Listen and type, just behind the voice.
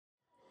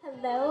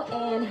Hello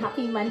and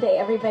happy Monday,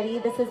 everybody.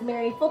 This is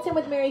Mary Fulton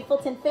with Mary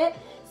Fulton Fit.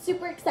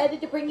 Super excited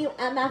to bring you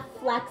MF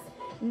Flex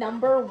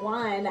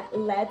 #1.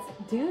 Let's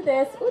do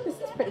this. Oh, this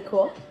is pretty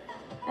cool.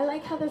 I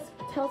like how this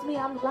tells me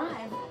I'm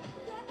live.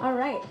 All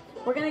right,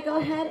 we're gonna go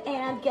ahead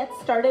and get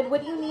started.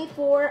 What do you need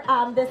for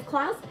this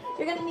class?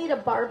 You're gonna need a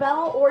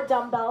barbell or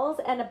dumbbells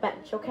and a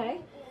bench,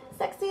 okay?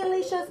 Sexy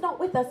Alicia is not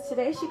with us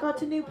today. She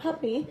got a new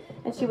puppy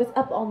and she was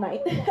up all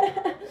night.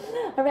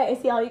 All right, I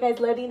see all you guys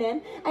loading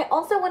in. I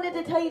also wanted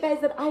to tell you guys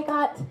that I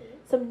got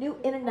some new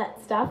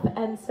internet stuff,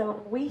 and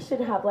so we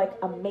should have like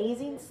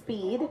amazing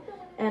speed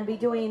and be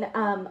doing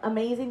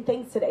amazing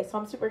things today. So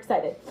I'm super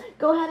excited.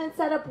 Go ahead and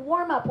set up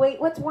warm-up weight.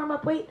 What's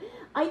warm-up weight?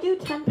 I do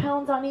 10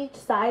 pounds on each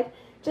side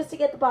just to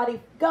get the body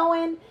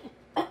going.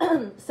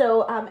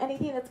 So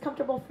anything that's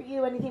comfortable for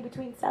you, anything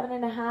between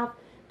 7.5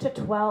 to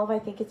 12, I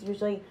think is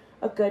usually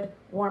a good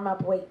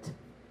warm-up weight.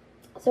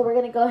 So we're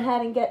going to go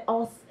ahead and get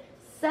all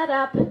set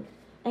up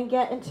and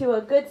get into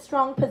a good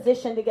strong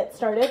position to get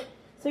started.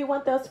 So you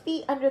want those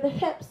feet under the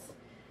hips,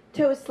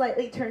 toes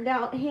slightly turned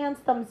out, hands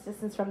thumbs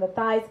distance from the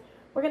thighs.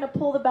 We're going to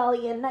pull the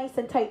belly in nice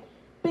and tight,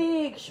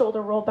 big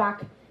shoulder roll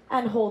back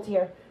and hold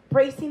here,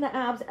 bracing the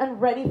abs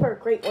and ready for a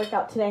great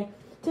workout today.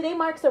 Today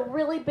marks a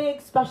really big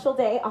special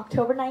day,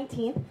 October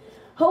 19th.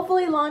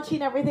 Hopefully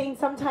launching everything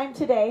sometime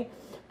today,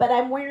 but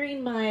I'm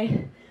wearing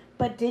my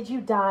 "But Did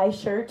You Die"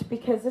 shirt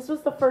because this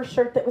was the first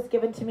shirt that was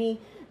given to me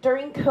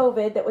during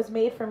COVID that was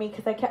made for me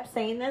because I kept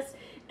saying this,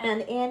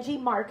 and Angie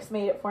Marks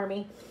made it for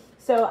me.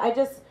 So I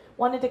just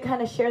wanted to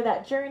kind of share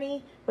that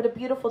journey, what a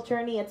beautiful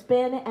journey it's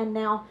been, and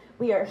now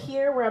we are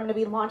here where I'm going to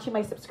be launching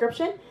my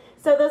subscription.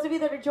 So those of you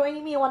that are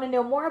joining me and want to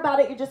know more about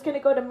it, you're just going to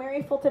go to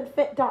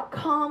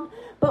maryfultonfit.com.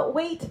 But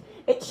wait,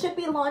 it should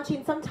be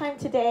launching sometime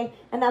today,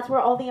 and that's where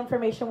all the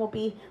information will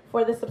be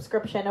for the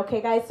subscription. Okay,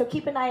 guys? So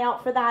keep an eye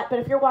out for that. But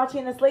if you're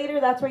watching this later,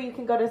 that's where you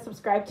can go to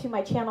subscribe to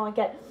my channel and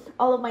get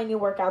all of my new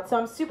workouts. So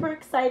I'm super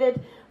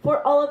excited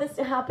for all of this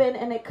to happen,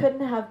 and it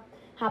couldn't have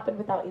happened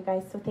without you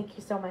guys. So thank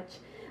you so much.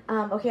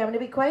 Okay, I'm going to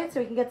be quiet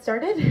so we can get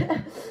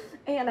started.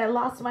 And I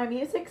lost my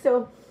music,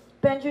 so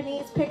bend your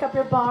knees, pick up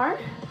your bar.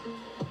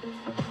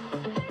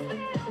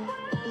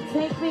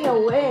 Take me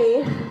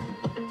away.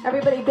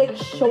 Everybody, big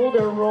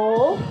shoulder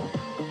roll.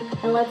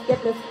 And let's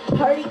get this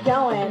party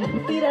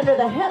going. Feet under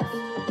the hips.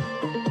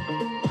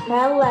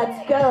 And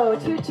let's go.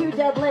 2-2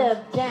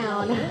 deadlift.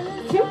 Down.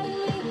 2.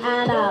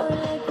 And up.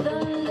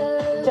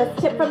 Just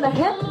tip from the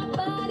hip.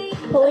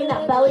 Pulling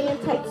that belly in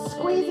tight.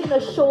 Squeezing the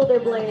shoulder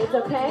blades,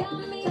 okay?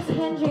 Just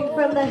hinging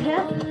from the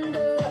hip.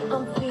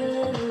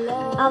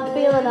 I'm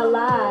feeling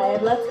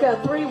alive. Let's go.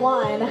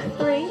 3-1.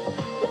 3,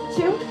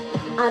 2,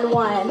 and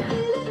 1.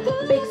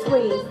 Big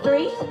squeeze.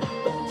 3,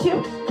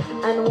 2,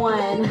 and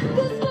 1.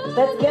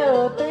 Let's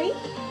go. 3,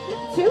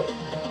 2,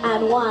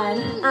 and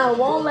 1. I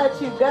won't let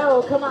you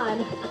go. Come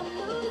on.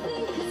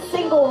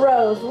 Single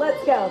rows.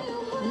 Let's go.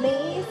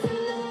 Knees,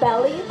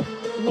 belly,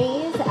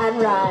 knees,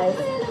 and rise.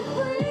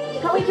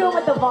 How we doing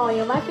with the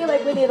volume? I feel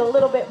like we need a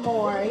little bit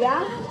more,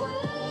 yeah?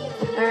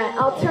 All right,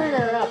 I'll turn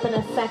her up in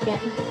a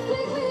second.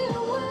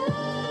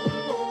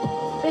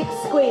 Big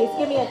squeeze.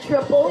 Give me a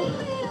triple.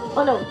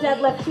 Oh no,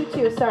 deadlift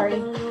 2-2,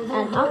 sorry.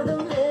 And up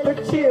for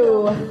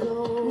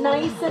 2.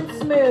 Nice and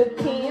smooth,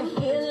 team.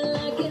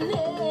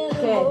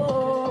 Okay.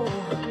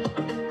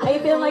 Are you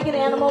feeling like an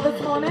animal this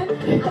morning?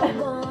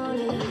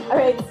 All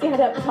right,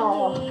 stand up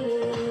tall.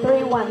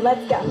 3, 1,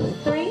 let's go.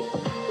 3,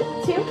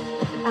 2,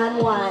 and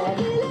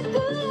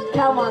 1.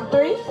 Come on,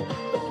 3,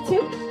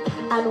 2,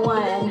 and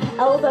 1.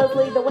 Elbows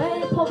lead the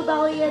way, pull the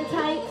belly in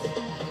tight.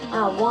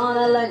 I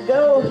wanna let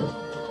go.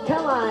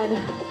 Come on.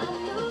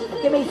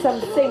 Give me some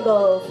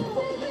singles.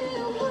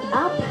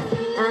 Up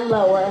and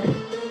lower.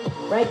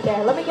 Right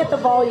there. Let me get the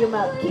volume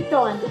up. Keep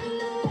going.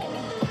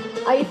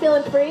 Are you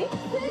feeling free?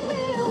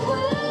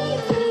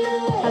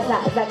 How's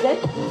that? Is that good?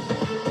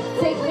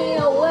 Take me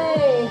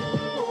away.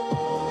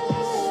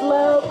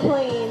 Slow,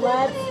 clean.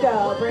 Let's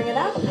go. Bring it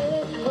up.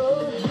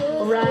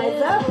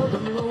 Rise up.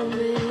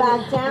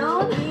 Back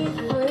down.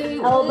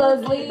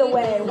 Elbows lead the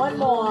way. One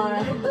more.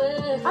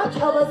 Up.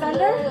 Elbows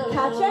under.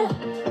 Catch it.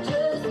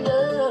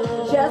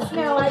 Just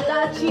now, I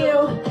got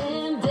you.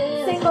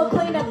 Single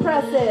clean and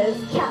presses.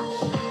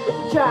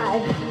 Catch,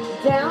 drive,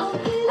 down,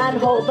 and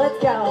hold. Let's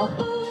go.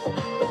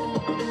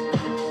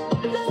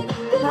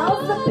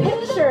 How's the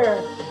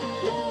picture?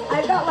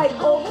 I've got like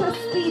ultra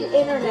speed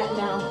internet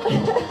now.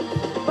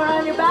 Bar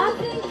on your back,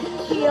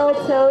 heel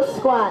toe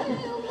squat.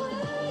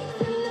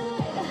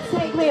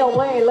 Take me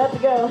away. Let's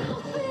go.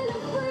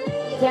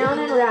 Down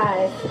and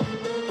rise.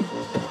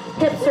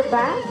 Hips are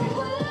back.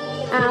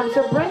 Abs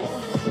are braced.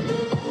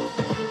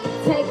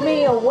 Take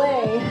me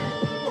away.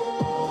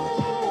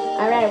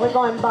 All right, we're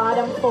going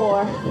bottom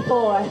 4,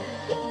 4,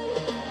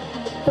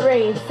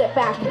 3, sit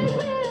back.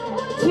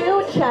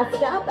 2,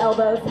 chest up,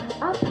 elbows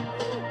up.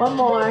 One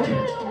more,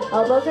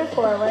 elbows are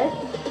forward.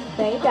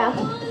 There you go.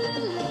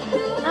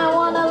 I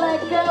wanna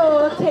let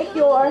go. Take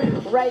your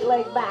right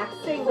leg back,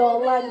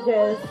 single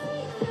lunges.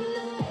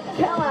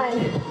 Come on,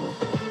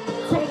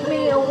 take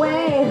me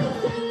away.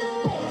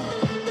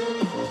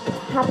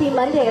 Happy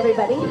Monday,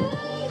 everybody.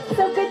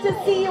 So good to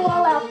see you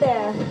all out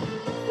there.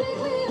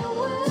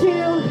 2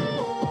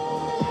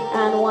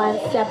 and 1.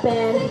 Step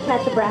in,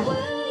 catch a breath.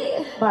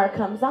 Bar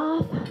comes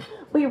off.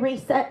 We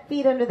reset,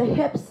 feet under the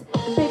hips.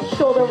 Big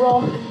shoulder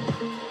roll.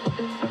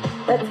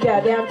 Let's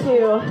go, down 2.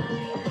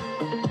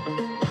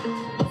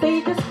 So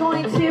you're just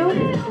going to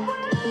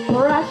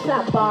brush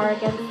that bar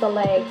against the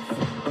legs.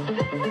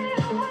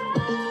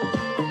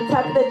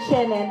 Tuck the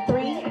chin in.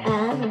 3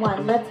 and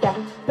 1. Let's go.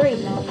 3,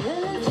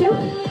 2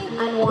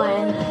 and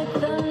 1.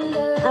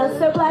 I'm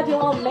so glad you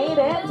all made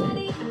it.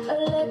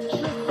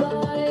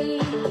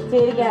 Do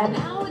it again.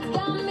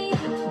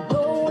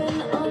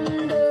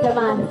 Come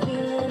on.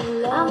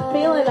 I'm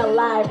feeling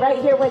alive right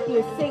here with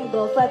you.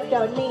 Singles. Let's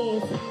go.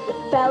 Knees,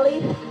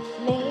 belly,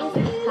 knees,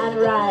 and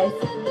rise.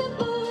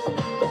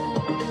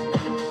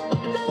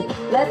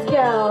 Let's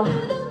go.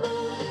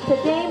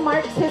 Today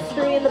marks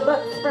history in the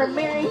books for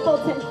Mary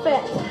Fulton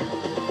Fit.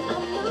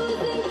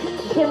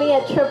 Give me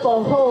a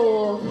triple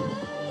hold.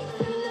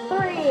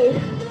 3,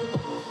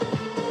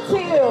 2,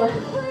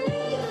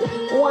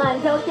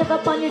 1. Don't give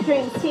up on your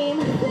dreams, team.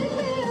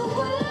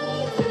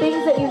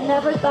 Things that you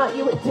never thought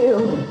you would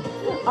do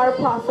are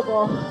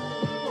possible.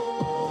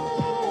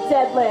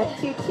 Deadlift,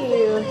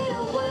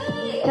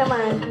 2-2. Come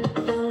on.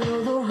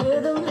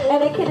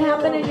 And it can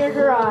happen in your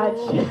garage.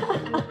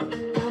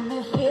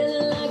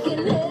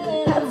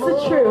 That's the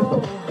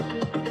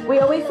truth. We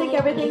always think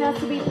everything has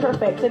to be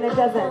perfect, and it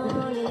doesn't.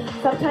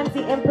 Sometimes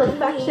the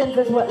imperfections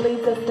is what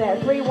leads us there.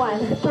 3,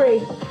 1, 3,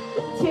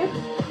 2,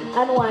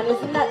 and 1.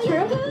 Isn't that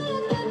true?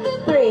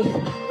 3,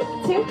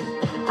 2,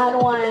 and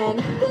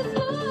 1.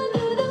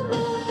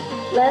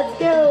 Let's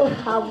go.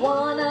 I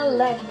wanna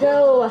let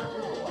go.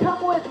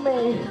 Come with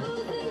me.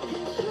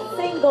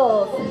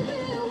 Singles.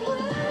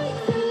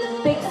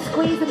 Big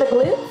squeeze in the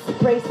glutes.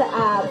 Brace the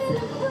abs.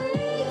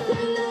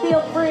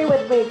 Feel free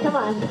with me. Come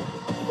on.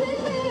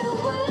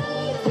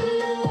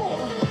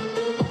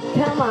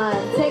 Come on.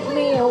 Take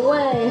me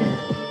away.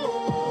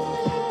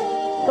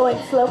 Going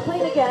slow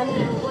clean again.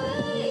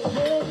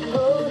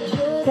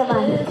 Come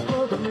on.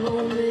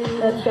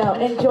 Let's go.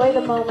 Enjoy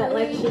the moment,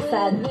 like she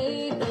said.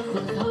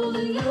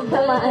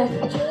 Come on.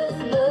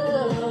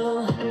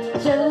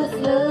 Just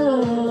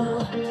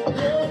love.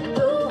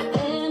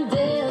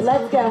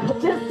 Let's go.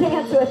 Just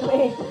dance with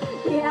me.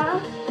 Yeah?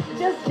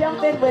 Just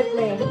jump in with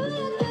me.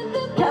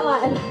 Come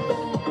on.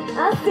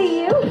 I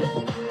see you.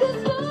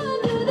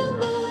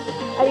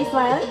 Are you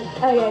smiling?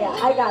 Oh, yeah.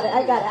 I got it.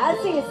 I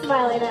see you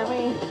smiling at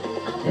me.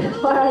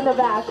 Bar on the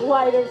back.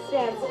 Wider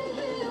stance.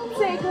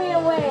 Take me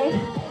away.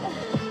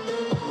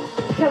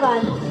 Come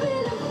on.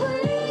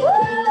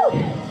 Woo!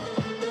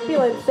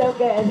 Feeling so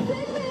good.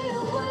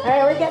 All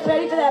right, we're getting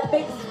ready for that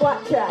big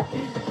squat track.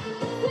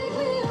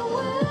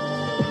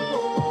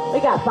 We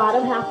got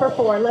bottom half for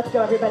 4. Let's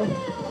go, everybody.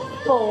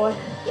 4,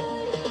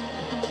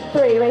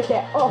 3, right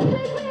there. Oh,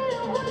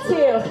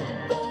 2,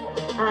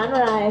 and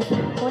rise.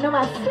 Uno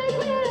más.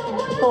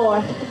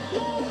 4,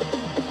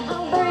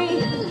 3,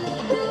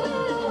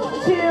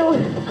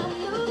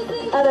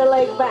 2, other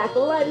leg back.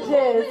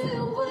 Lunges.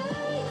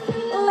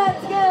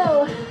 Let's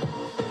go.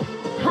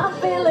 I'm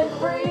feeling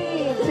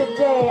free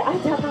today. I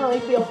definitely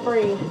feel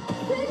free.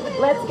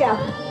 Let's go.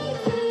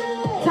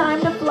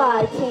 Time to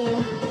fly,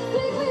 team.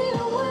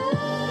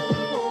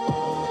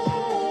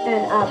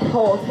 And up,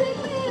 hold.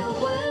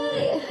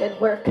 Good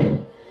work.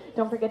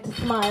 Don't forget to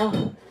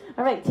smile.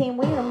 All right, team,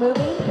 we are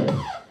moving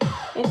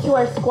into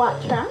our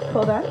squat track.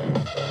 Hold on.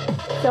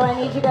 So I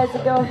need you guys to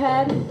go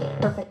ahead.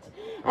 Perfect.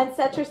 And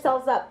set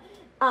yourselves up.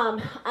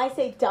 I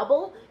say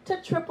double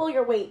to triple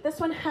your weight. This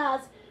one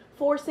has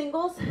 4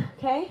 singles,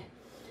 okay?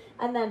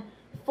 And then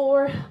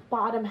 4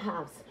 bottom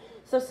halves.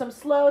 So some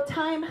slow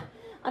time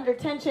under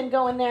tension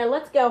going there.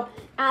 Let's go.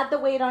 Add the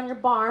weight on your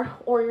bar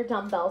or your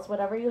dumbbells,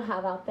 whatever you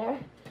have out there.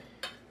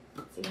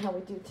 Let's see how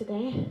we do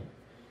today.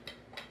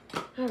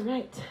 All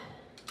right.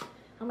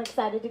 I'm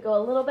excited to go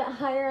a little bit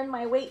higher in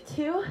my weight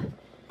too.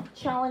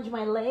 Challenge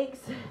my legs.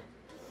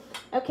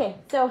 Okay,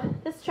 so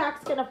this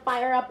track's gonna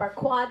fire up our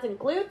quads and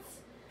glutes.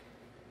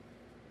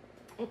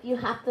 If you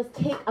have to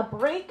take a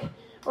break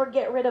or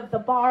get rid of the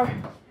bar,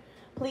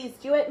 please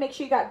do it. Make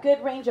sure you got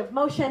good range of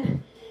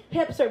motion.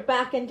 Hips are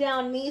back and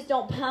down. Knees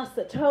don't pass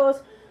the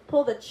toes.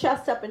 Pull the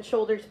chest up and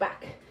shoulders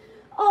back.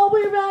 Are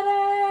we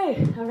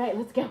ready? All right,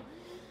 let's go.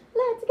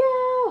 Let's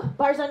go.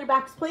 Bars on your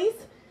backs,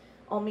 please.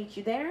 I'll meet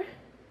you there.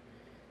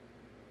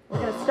 We're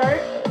going to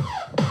start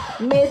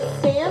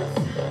mid-stance.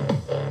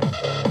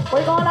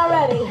 We're going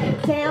already.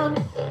 Down,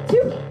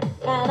 2,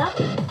 and up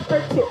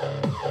for 2.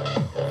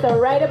 So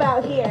right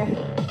about here.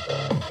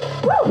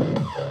 Woo!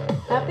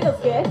 That feels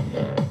good.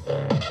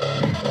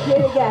 Do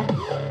it again.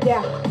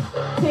 Yeah.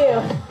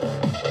 2.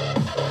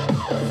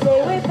 Stay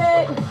with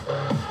it.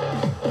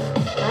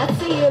 I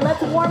see you.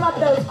 Let's warm up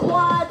those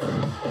quads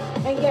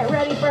and get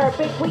ready for our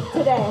big week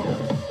today.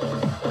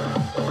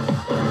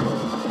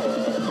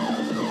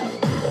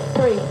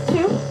 3,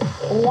 2,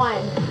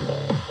 1.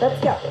 Let's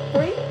go.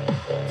 3,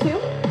 2,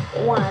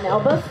 1.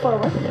 Elbows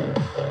forward.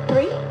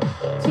 3,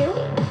 2,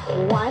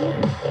 1.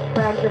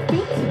 Ground your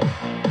feet.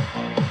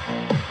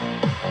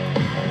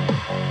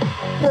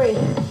 3,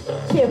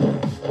 2,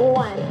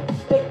 1.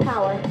 Big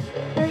power.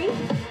 3,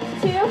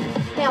 2.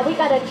 Now we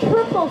got a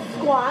triple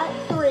squat.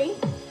 3,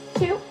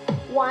 2,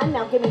 1.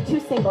 Now give me 2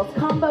 singles.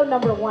 Combo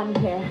number 1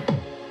 here.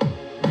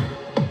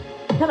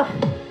 Come on.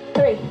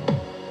 3,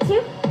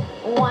 2,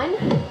 1.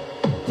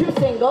 2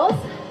 singles.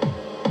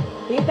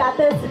 You got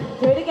this.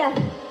 Do it again.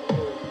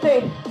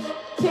 3,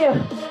 2,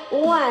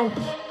 1.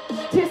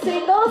 2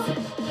 singles.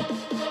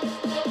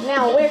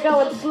 Now we're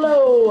going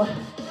slow.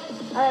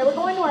 All right, we're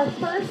going to our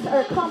first,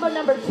 or combo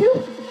number 2.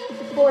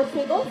 4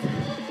 singles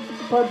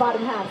for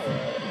bottom half.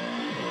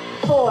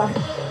 4,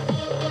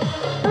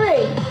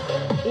 3,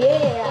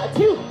 yeah,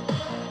 2,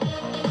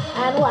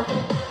 and 1.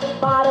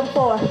 Bottom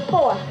 4,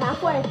 4,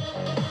 halfway.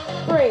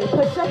 3,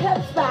 push the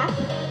hips back.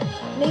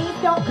 Knees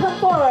don't come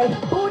forward.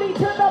 Booty to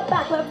the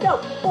back. Let's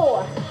go.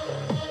 4,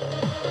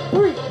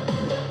 3,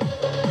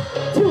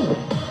 2,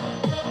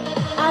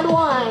 and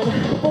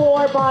 1.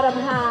 4 bottom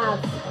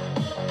halves.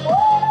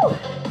 Woo!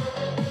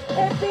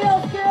 It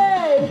feels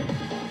good.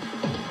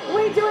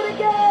 We do it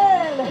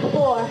again.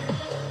 4,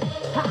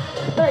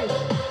 3,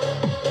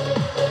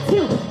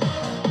 2,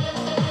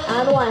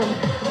 and 1.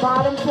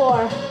 Bottom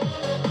 4.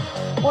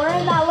 We're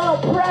in that little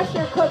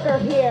pressure cooker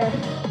here.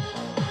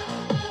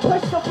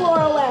 Push the floor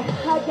away.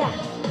 Again.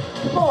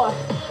 4,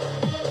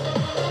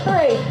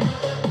 3.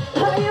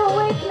 Are you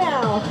awake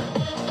now?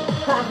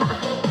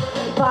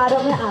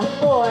 Bottom half.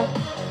 4,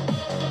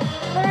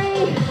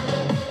 3.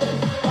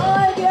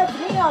 Oh, Dios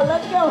mío.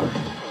 Let's go.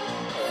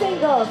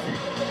 Singles.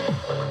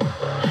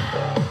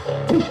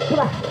 2, come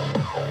on.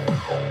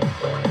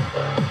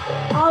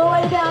 All the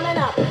way down and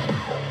up.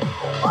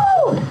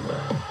 Woo!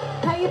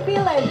 How you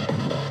feeling?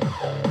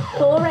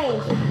 Full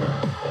range.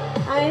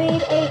 I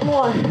need 8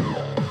 more.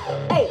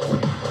 8.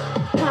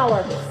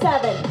 Power.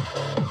 7.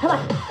 Come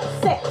on.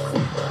 6.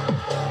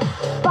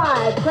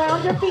 5.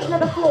 Ground your feet into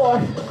the floor.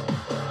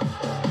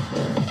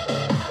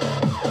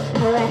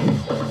 All right.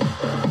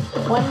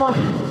 1 more.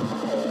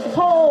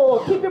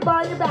 Hold. Keep your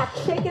bar on your back.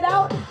 Shake it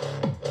out.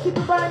 Keep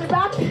your bar on your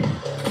back.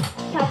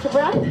 Catch your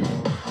breath.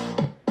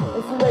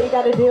 This is what you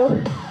got to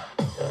do.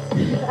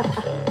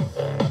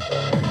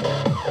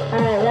 All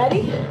right,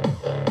 ready?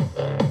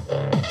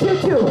 2,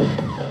 2.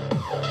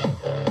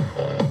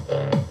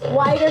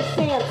 Wider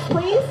stance,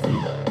 please.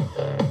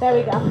 There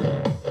we go.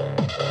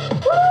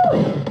 Woo!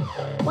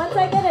 Once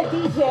I get a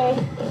DJ,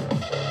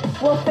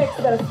 we'll fix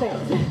those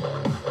things.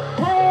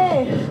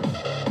 Hey!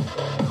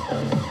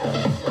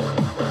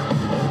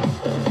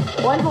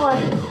 1 more.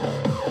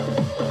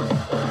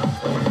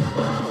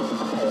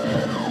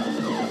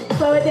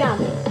 Slow it down.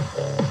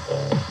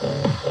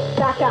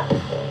 Back up.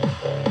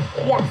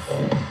 Yes.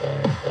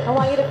 I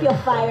want you to feel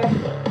fire.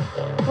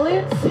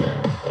 Glutes.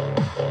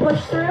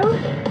 Push through.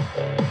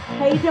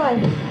 How you doing?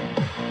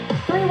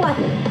 3, 1.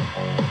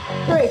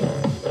 3,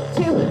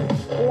 2,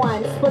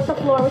 1. Split the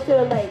floor with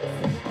your legs.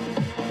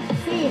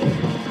 C.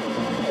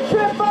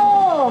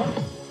 Triple.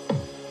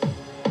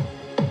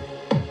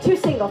 2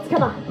 singles.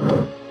 Come on.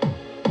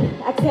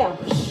 Exhale.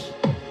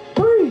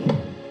 Breathe.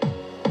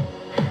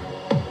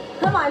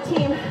 Come on,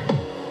 team.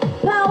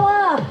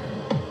 Power.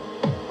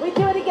 We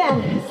do it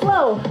again.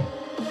 Slow.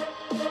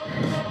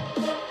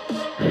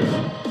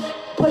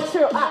 Push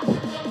through. Up.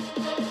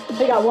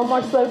 We got 1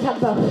 more slow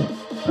tempo.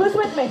 Who's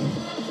with me?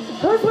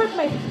 Who's with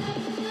me?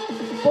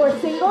 4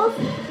 singles.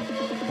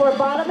 4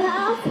 bottom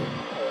half.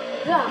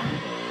 Yeah.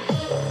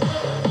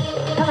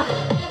 Come on.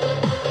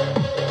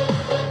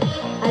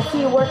 I see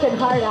you working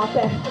hard out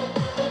there.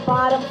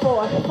 Bottom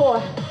 4.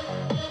 4.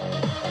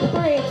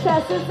 3.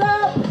 Chest is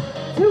up.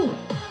 2.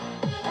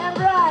 And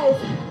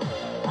rise.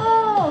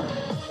 Oh.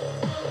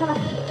 Come on.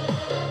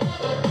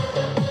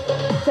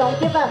 Don't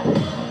give up.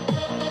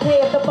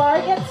 Okay, if the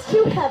bar gets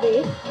too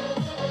heavy,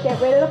 get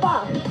rid of the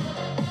bar.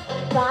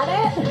 Got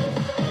it?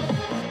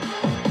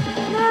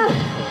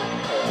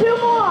 2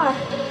 more.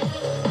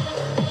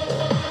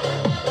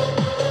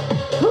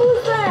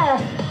 Who's there?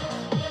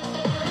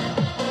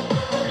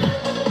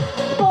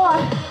 4.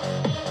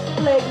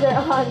 Legs are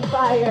on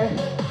fire.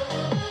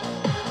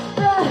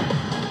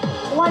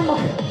 1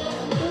 more.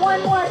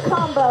 1 more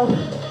combo.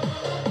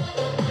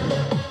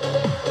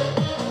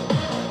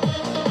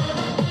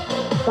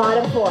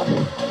 Bottom 4.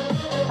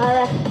 All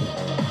right.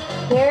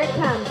 Here it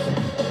comes.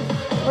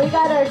 We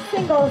got our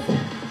singles.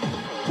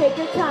 Take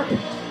your time.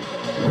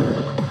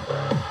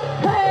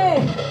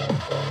 Hey!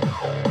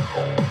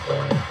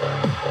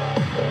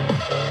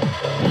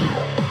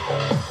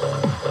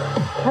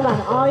 Come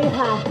on, all you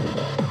have.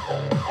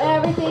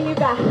 Everything you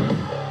got.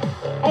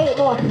 8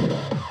 more.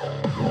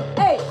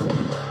 8.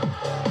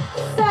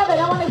 7,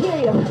 I want to hear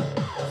you.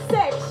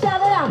 6, shout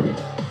it out.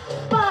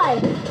 5.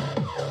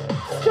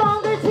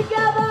 Stronger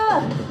together.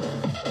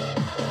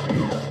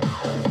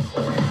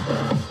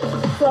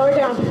 Slow her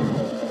down.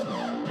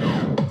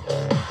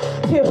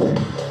 2.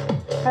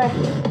 All right.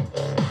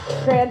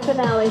 Grand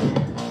finale.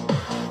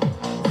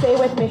 Stay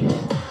with me.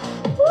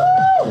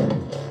 Woo!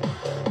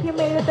 You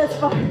made it this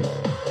far.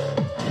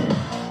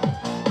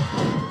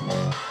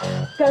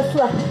 Go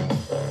slow.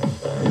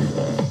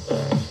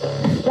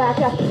 Back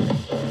up.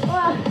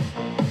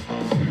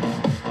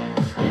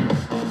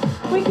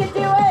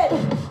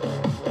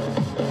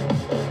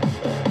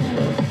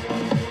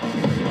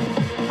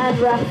 and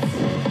rest.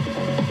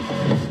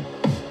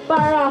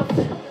 Bar off.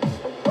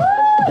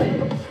 Woo!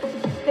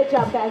 Good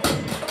job, guys.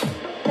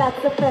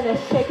 That's the finish.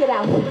 Shake it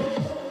out.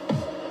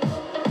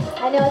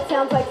 I know it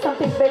sounds like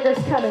something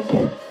bigger's coming.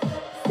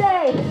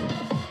 Stay.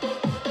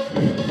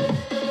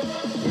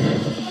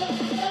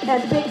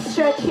 And big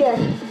stretch here.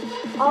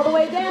 All the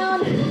way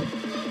down.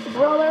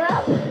 Roll her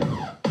up.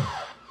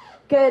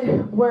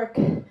 Good work.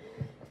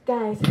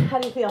 Guys, how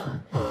do you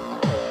feel?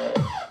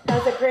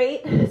 That was a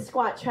great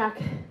squat track.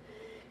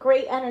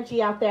 Great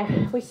energy out there.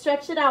 We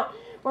stretched it out.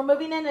 We're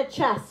moving into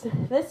chest.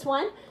 This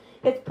one,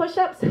 it's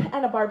push-ups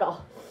and a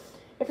barbell.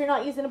 If you're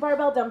not using a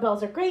barbell,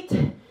 dumbbells are great.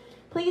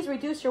 Please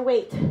reduce your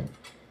weight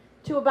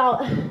to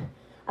about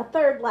a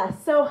third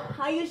less. So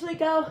I usually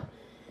go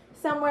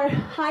somewhere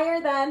higher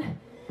than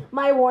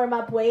my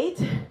warm-up weight,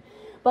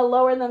 but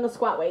lower than the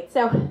squat weight.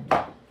 So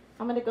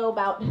I'm gonna go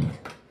about,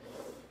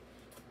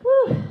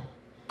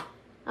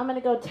 I'm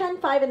gonna go 10,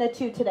 5, and a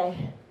 2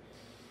 today.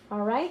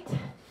 All right?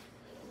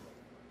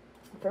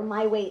 For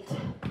my weight.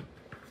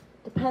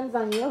 Depends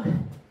on you.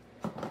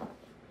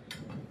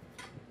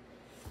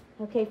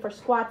 Okay, for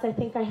squats, I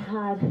think I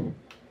had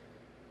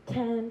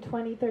 10,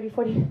 20, 30,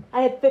 40.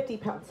 I had 50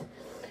 pounds.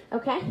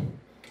 Okay?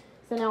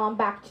 So now I'm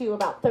back to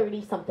about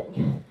 30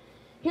 something.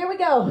 Here we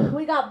go.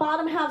 We got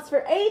bottom halves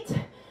for 8.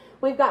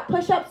 We've got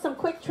push-ups, some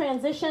quick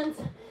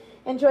transitions.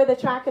 Enjoy the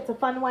track. It's a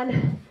fun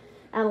one.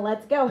 And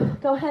let's go.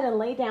 Go ahead and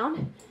lay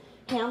down.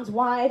 Hands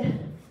wide.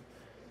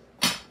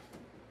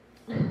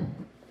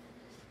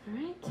 All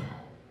right.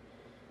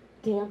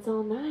 Dance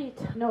all night.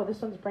 No,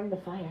 this one's bring the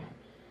fire.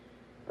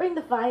 Bring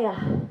the fire.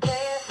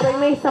 Bring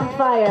me some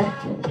fire.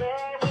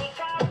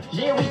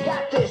 Yeah, we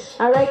got this.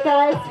 All right,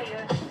 guys.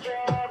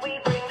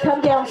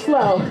 Come down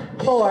slow.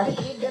 4,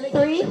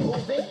 3,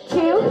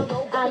 2,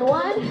 and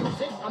 1.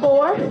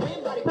 4,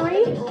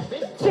 3,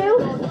 2,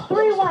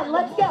 3, 1.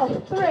 Let's go.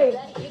 3,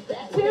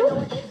 2,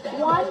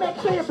 1. Make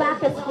sure your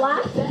back is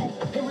flat.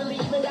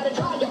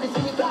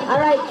 All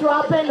right,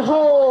 drop and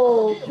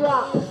hold.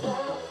 Drop.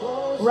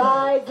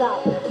 Rise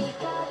up.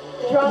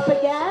 Drop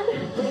again.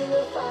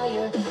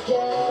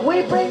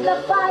 We bring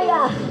the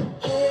fire.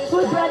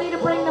 Who's ready to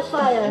bring the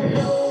fire?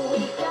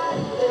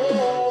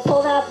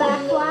 Pull that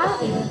back flat.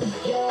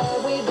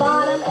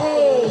 Bottom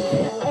 8,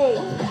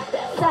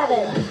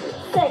 7,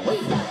 6,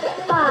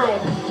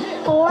 5,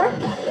 4,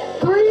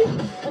 3,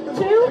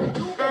 2,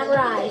 and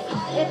rise.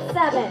 It's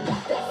 7,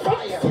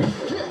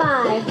 6,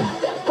 5,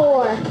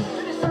 4,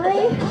 3,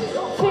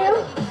 2,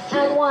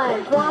 and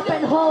 1. Drop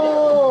and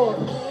hold.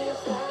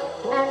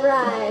 And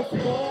rise.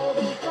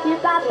 You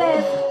got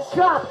this.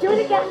 Drop. Do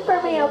it again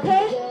for me,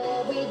 okay?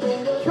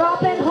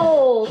 Drop and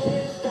hold.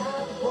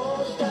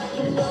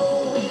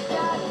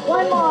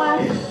 One more.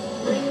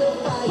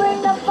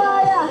 Bring the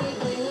fire.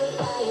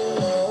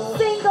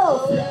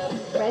 Singles.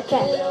 Right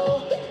there.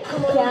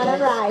 Down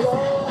and rise.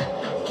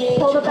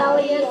 Pull the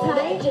belly in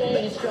tight.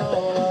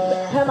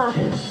 Come on.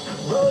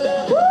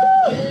 Woo!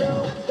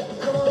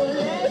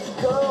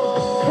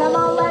 Come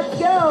on, let's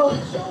go.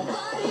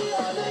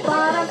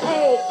 Bottom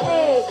 8,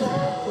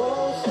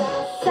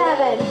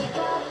 7.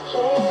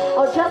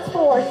 Oh, just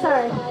 4,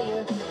 sorry.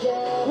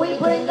 We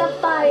bring the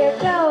fire,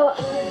 go.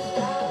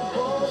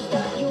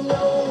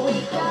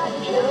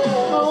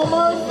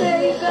 Almost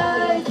there, you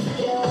guys.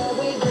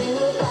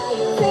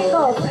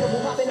 Singles.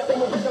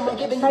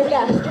 Right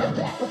there.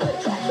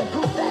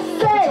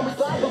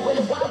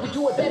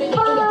 6,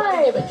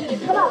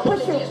 5. Come on,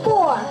 push through.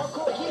 4,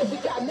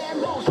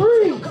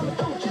 3,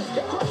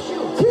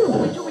 2.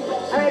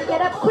 All right,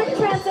 get up. Quick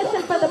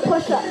transition for the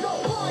push-up.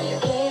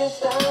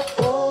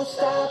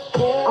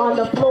 On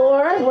the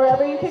floor,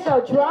 wherever you can go.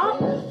 Drop.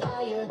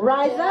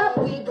 Rise up.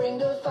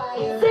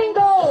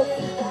 Singles.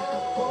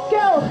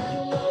 Go.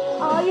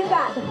 All you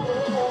got.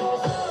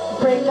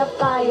 Bring the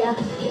fire.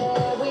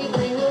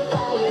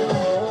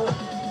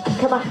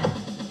 Come on.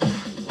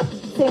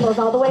 Singles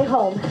all the way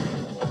home.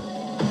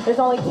 There's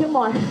only 2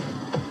 more.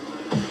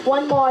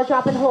 1 more.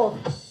 Drop and hold.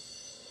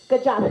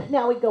 Good job.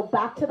 Now we go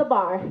back to the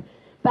bar.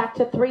 Back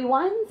to 3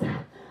 ones.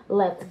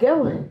 Let's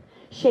go.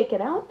 Shake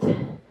it out.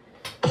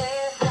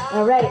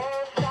 All right.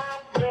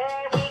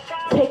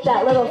 Take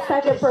that little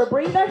second for a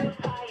breather.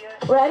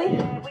 Ready?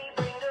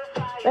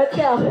 Let's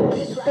go.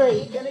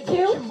 3,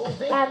 2,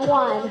 and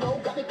 1.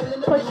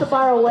 Push the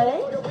bar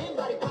away.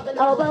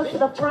 Elbows to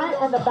the front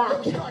and the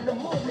back.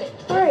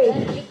 3,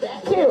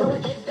 2,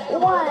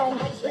 1.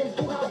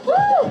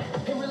 Woo!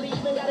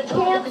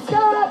 Can't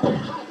stop.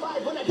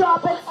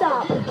 Drop and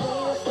stop.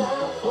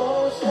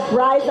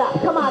 Rise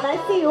up. Come on, I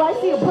see you. I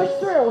see you. Push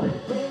through.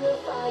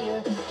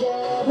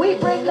 We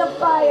bring the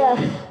fire.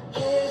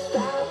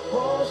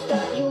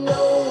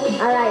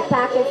 All right,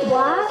 back is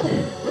flat.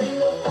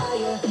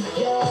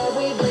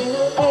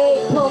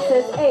 8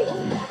 pulses. 8,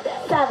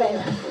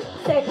 7,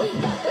 6,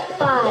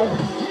 5,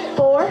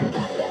 4,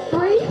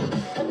 3,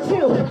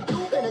 2.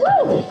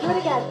 Woo! Do it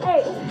again.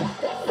 8,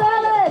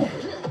 7,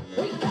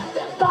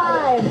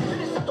 5.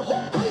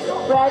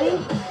 Ready?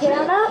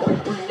 Down up.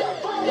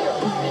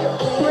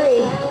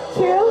 3,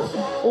 2,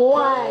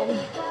 1.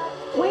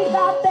 We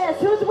got this.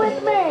 Who's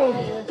with me?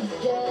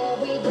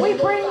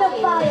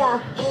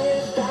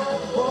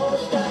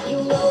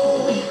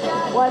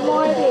 One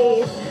more of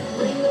these.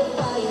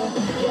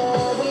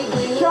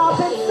 Drop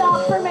and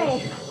stop for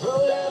me.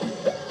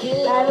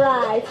 And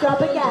rise. Drop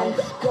again.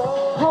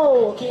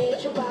 Hold.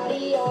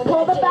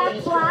 Pull the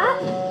back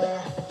flat.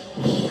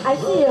 I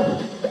see you.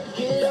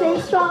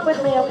 Stay strong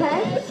with me,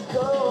 okay? 8,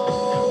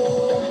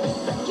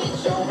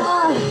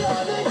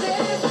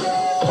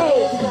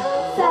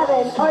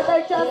 7, or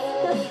they're just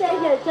stay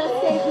here, just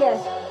stay here.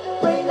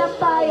 Bring the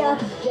fire.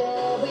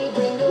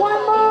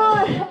 One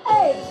more.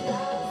 8,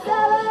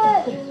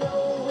 7.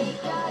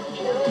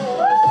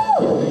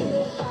 Woo!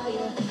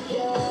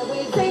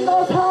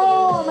 Singles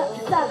home.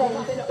 7,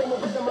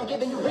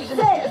 6,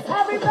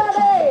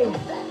 everybody.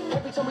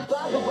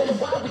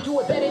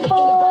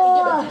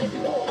 4,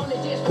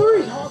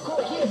 3,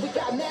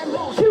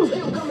 2,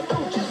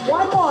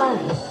 one more.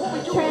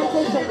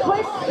 Transition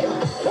quick.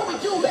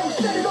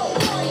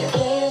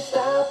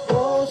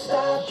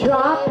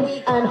 Drop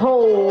and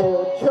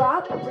hold.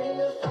 Drop.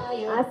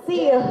 I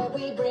see you.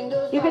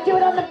 You can do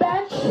it on the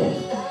bench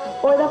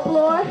or the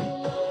floor.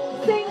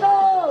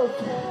 Singles.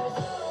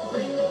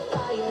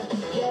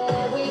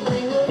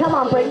 Come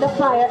on, bring the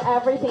fire.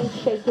 Everything's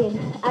shaking.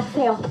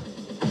 Exhale.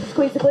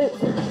 Squeeze the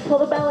glutes. Pull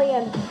the belly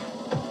in.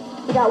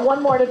 You got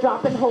one more to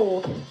drop and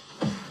hold.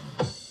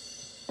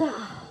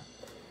 Ah,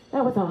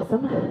 that was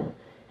awesome.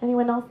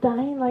 Anyone else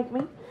dying like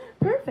me?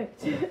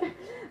 Perfect.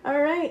 All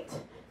right.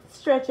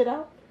 Stretch it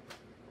out.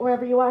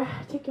 Wherever you are,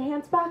 take your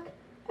hands back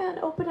and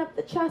open up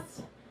the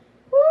chest.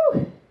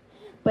 Woo!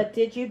 But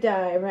did you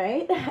die,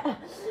 right?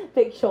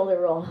 Big shoulder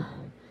roll.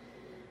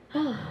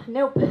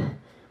 Nope.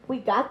 We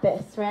got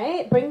this,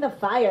 right? Bring the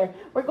fire.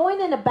 We're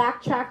going in a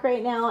back track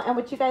right now, and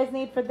what you guys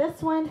need for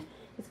this one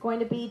is going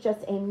to be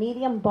just a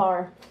medium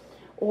bar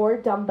or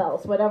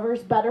dumbbells,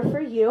 whatever's better for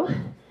you.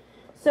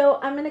 So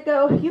I'm going to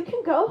go, you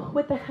can go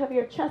with the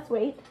heavier chest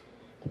weight,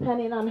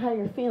 depending on how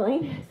you're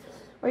feeling,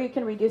 or you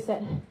can reduce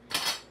it.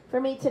 For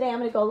me today, I'm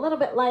going to go a little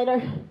bit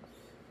lighter.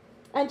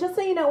 And just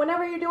so you know,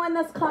 whenever you're doing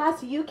this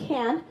class, you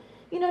can,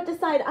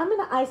 decide, I'm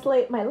going to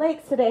isolate my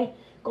legs today,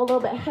 go a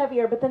little bit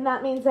heavier, but then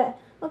that means that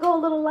I'll go a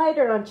little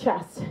lighter on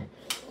chest.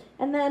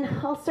 And then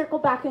I'll circle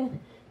back and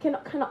can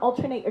kind of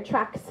alternate your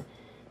tracks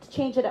to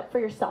change it up for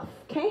yourself,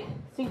 okay?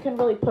 So you can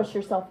really push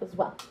yourself as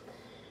well.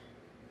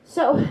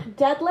 So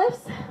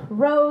deadlifts,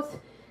 rows,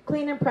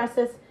 clean and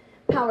presses,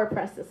 power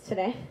presses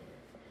today.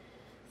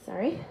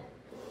 Sorry.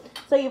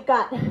 So you've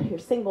got your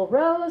single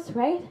rows,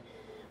 right?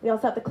 We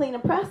also have the clean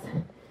and press,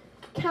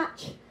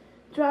 catch,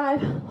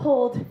 drive,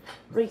 hold,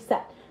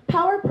 reset.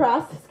 Power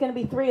press is going to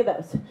be 3 of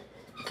those. So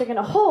you're going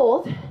to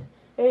hold,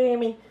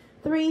 3,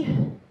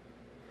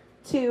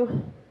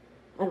 2,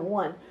 and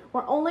 1.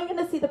 We're only going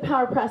to see the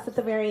power press at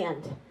the very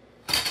end.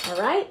 All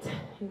right?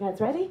 You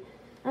guys ready?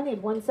 I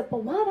need 1 sip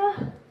of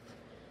water.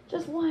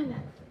 Just 1.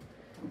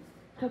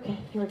 Okay,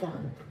 here we go.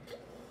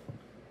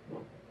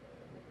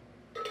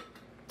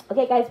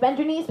 Okay, guys, bend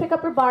your knees, pick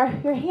up your bar.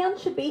 Your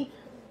hands should be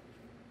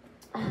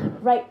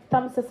right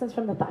thumb distance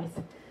from the thighs.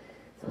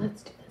 So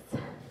let's do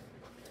this.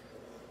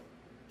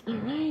 All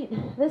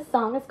right, this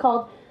song is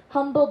called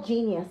Humble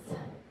Genius.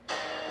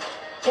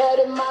 Tell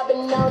them I've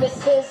been on it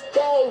since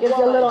day Gives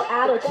you a little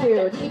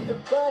attitude. Keep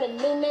it running,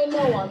 mean they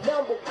know I'm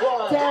number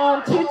 1.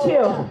 Down, 2, 2.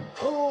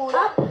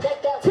 Up,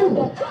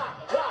 2.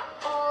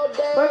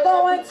 We're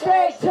going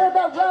straight to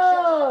the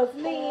rows.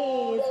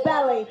 Knees,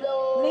 belly,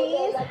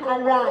 knees,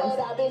 and rise.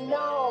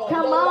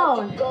 Come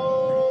on.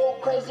 Go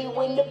crazy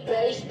when the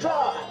bass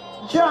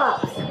drops.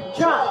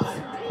 Drops.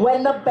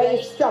 When the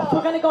bass drops.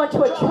 We're going to go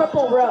into a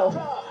triple row.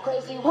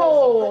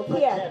 Hold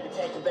here.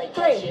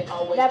 3.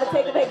 Never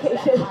take a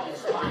vacation.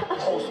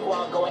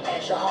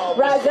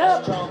 Rise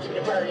up.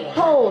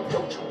 Hold.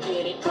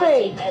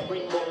 3,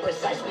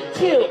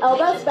 2.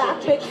 Elbows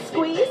back. Big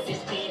squeeze.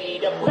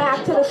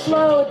 Back to the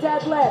slow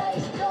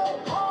deadlift.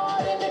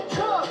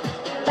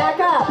 Back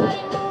up.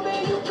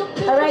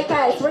 All right,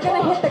 guys. We're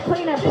going to hit the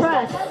clean and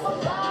press.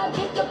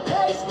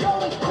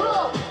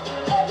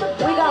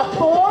 We got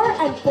 4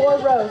 and 4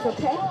 rows,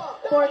 okay?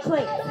 4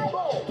 clean.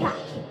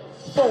 Catch.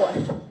 4.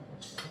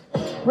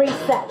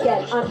 Reset.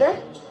 Get under.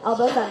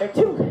 Elbows under.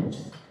 2.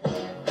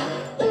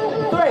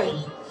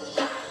 3.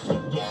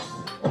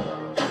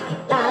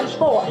 And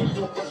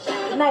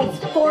 4. Nice.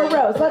 4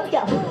 rows. Let's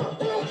go.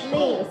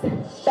 Knees.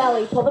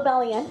 Belly. Pull the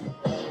belly in.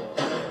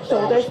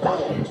 Shoulders back.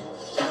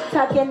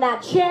 Tuck in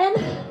that chin.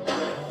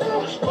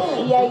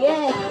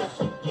 Yeah.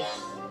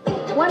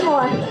 1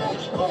 more.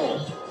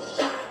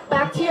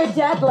 Back to your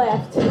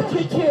deadlift.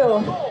 2,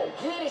 2.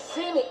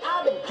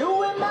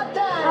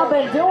 I've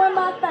been doing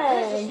my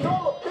thing.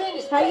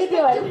 How you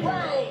doing?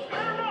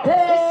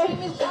 Hey.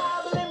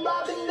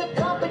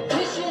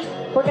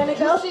 We're going to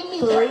go 3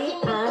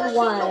 and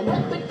 1.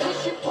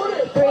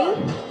 3,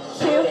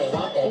 2,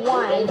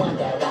 1.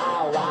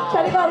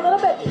 Try to go a little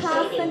bit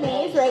past the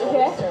knees right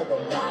here.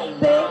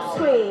 Big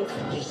squeeze.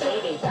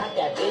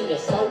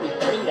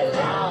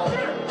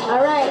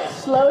 All right,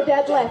 slow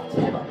deadlift.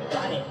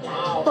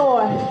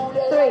 4,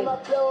 3,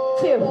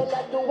 2,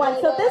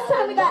 1. So this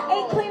time we got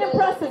 8 clean and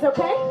presses,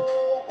 okay?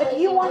 If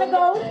you want to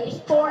go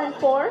 4 and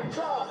 4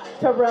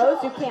 to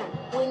rows, you can.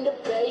 When the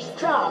bass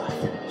Drop,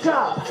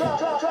 drop,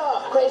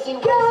 drop. crazy,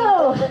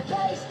 Go. the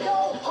bass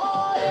go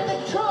hard in the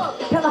trunk.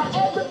 Come on.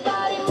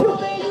 Everybody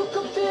moving, you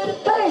can feel the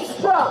bass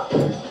Drop.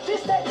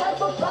 This that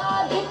type of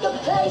vibe, get the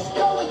bass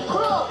going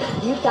crunk.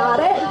 You got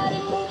it.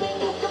 Everybody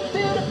moving, you can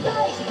feel the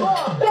bass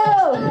bump.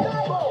 Go.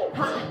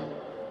 Ha.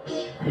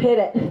 Hit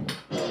it.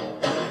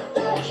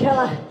 Come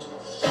on.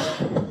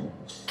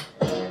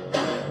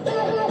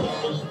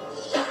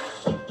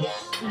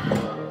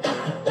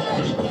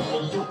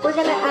 We're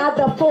going to add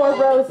the 4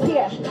 rows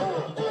here.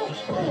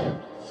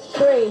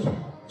 3.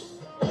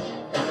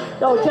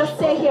 Oh, just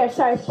stay here.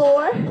 Sorry.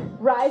 4.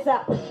 Rise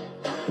up.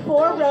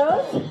 4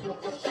 rows.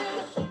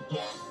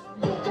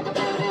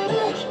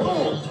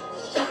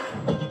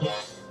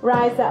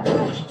 Rise up.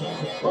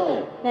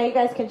 Now you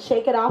guys can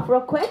shake it off real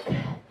quick.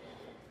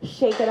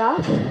 Shake it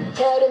off. Coming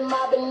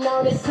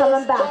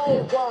back.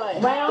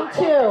 Round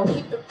 2.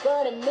 Keep it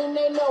running, mean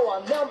they know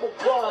I'm number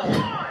 1.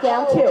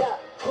 Down 2. Up.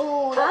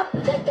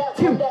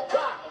 2.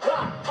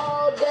 Rock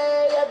all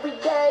day, every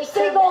day.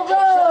 Single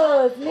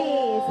rows.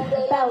 Knees,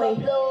 belly,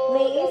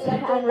 knees,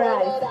 and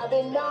rise. I've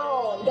been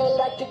on. They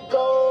like to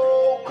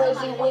go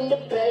crazy when the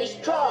bass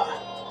drops.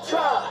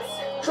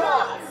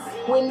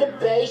 When the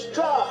bass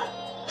drops.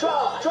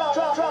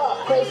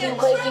 Crazy.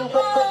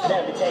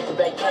 Never take a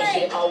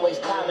vacation, always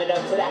climbing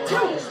up to that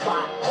higher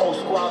spot. Whole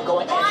squad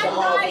going extra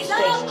hard, we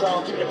stay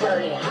strong, keep it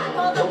burning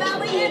hot. Don't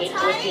you get it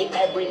twisted,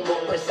 every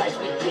move precise,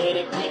 we get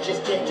it. We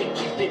just get to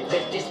keep it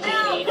lifted,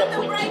 speed it up,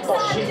 we keep on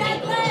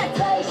shifting.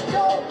 Bass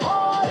go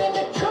hard in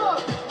the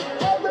trunk.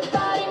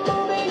 Everybody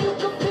moving, you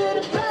can feel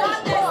the bass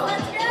bump.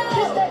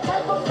 This that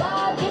type of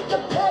vibe, get the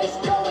bass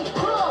going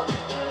crunk.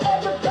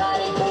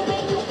 Everybody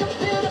moving, you can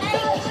feel the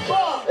bass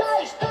bump.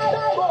 Bass.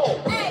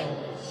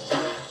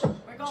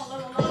 We're going a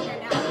little longer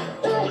now.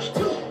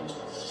 2.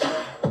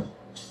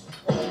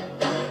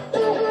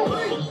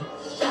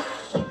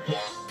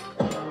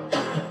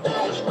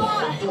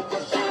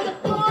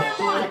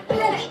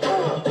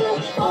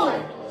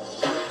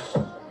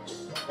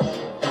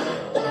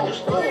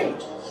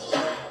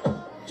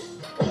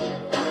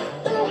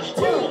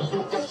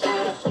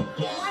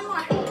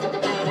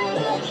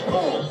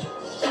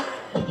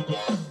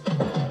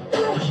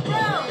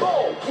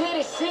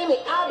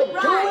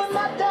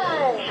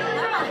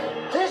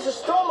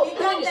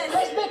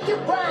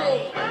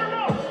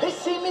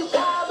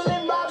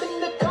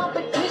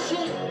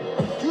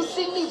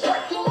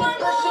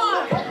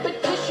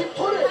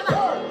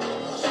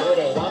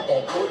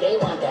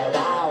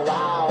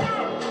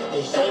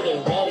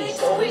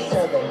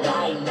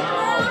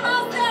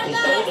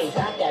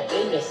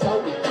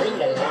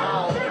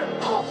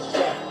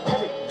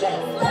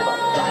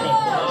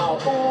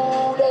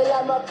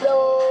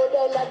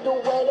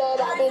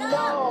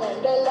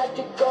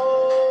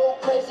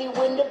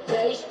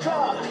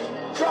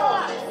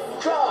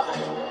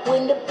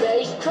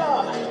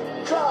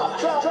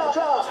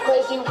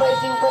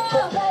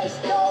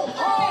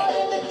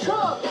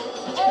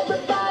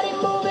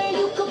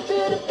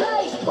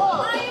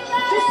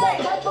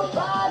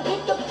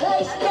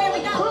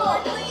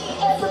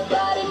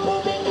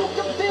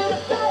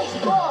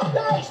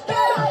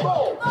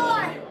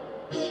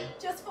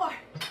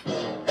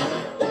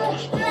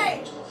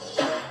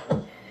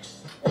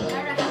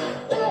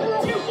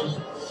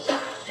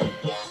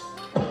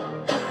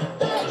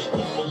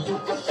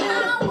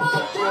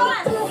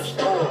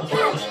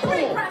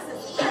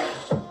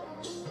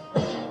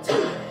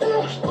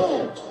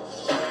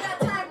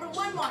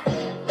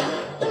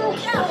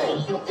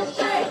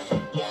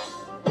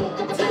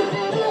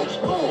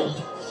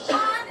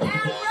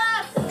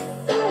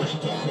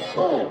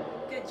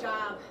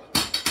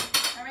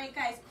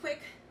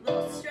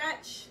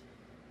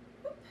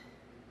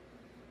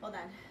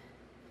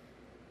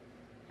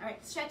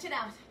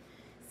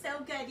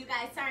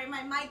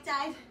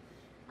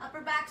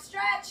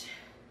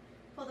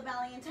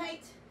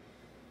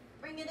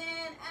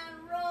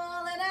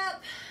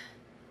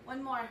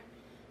 1 more.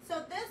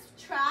 So this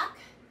track,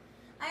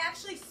 I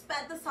actually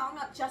sped the song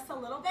up just a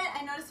little bit.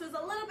 I noticed it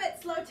was a little bit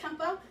slow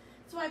tempo,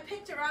 so I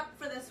picked her up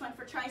for this one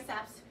for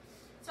triceps.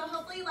 So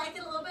hopefully you like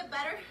it a little bit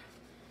better.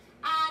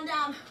 And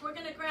we're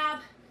gonna grab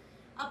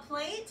a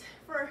plate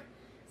for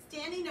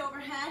standing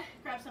overhead.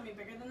 Grab something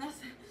bigger than this.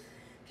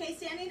 Okay,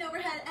 standing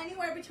overhead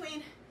anywhere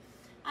between,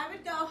 I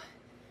would go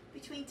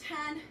between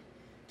 10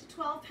 to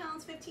 12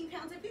 pounds, 15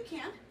 pounds if you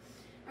can.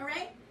 All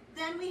right.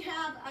 Then we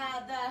have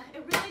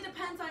it really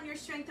depends on your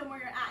strength and where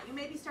you're at. You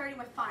may be starting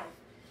with 5,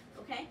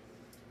 okay?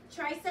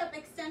 Tricep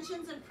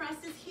extensions and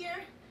presses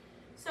here.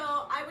 So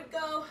I would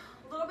go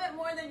a little bit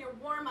more than your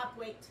warm-up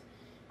weight,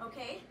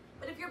 okay?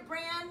 But if you're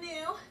brand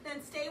new,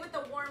 then stay with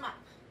the warm-up.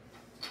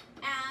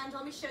 And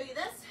let me show you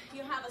this.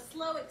 You have a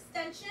slow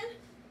extension.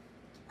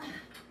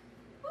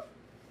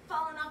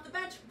 Falling off the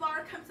bench,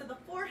 bar comes to the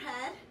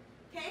forehead,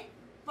 okay?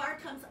 Bar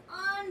comes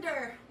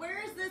under.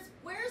 Where is this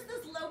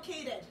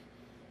located?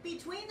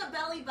 Between the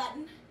belly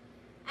button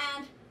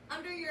and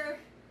under your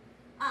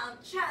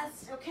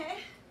chest,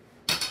 okay?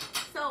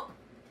 So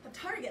the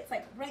target's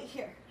like right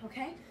here,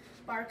 okay?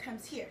 Bar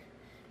comes here,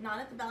 not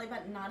at the belly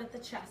button, not at the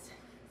chest.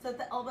 So that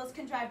the elbows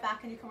can drive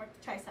back and you can work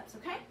the triceps,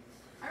 okay?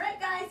 All right,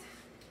 guys,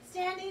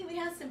 standing, we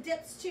have some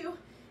dips too.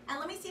 And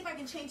let me see if I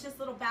can change this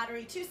little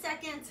battery. 2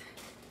 seconds.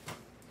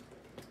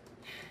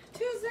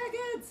 2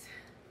 seconds.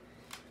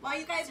 While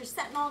you guys are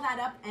setting all that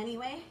up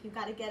anyway, you've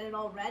got to get it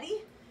all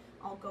ready.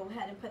 I'll go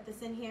ahead and put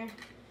this in here.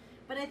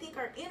 But I think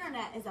our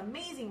internet is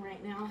amazing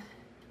right now.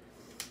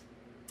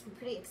 I'm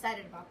pretty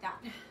excited about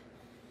that.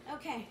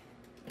 Okay.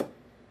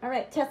 All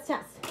right, test,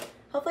 test.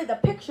 Hopefully the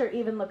picture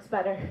even looks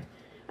better.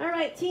 All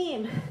right,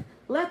 team,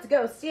 let's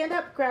go. Stand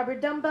up, grab your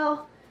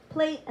dumbbell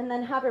plate, and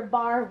then have your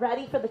bar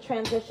ready for the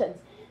transitions.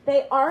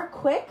 They are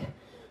quick,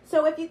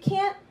 so if you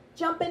can't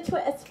jump into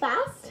it as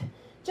fast,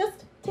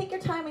 just take your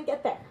time and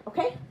get there,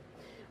 okay?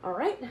 All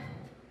right.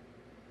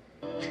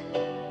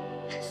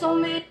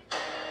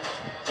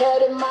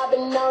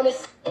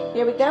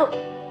 Here we go.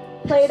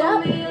 Plate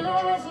up,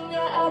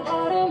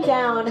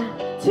 down,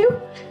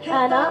 2,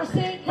 and up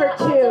for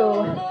 2.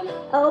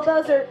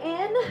 Elbows are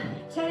in.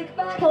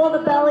 Pull the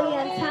belly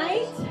in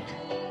tight.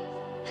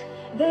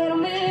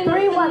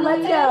 3, 1,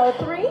 let's go.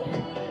 3,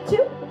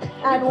 2,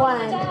 and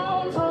 1.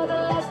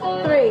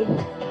 3,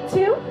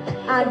 2,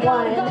 and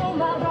 1.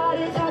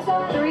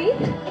 3,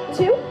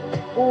 2,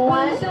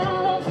 1.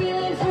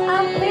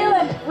 I'm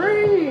feeling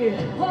free.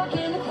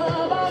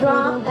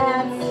 Drop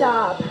and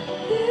stop.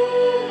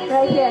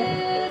 Right here.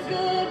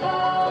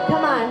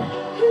 Come on.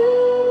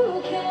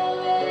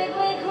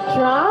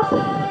 Drop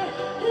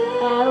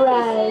and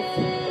rise.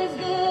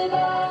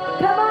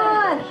 Come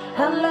on.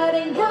 I'm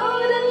letting go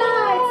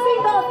tonight.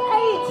 Singles.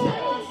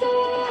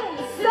 8,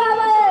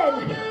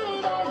 7,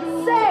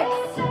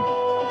 6,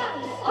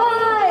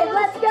 5.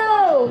 Let's go.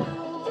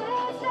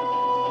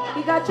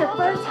 You got your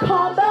first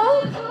combo.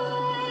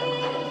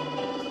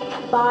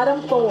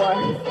 Bottom 4.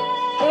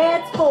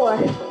 It's 4,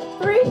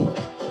 3,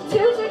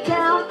 2,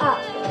 down, up.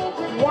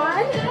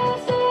 1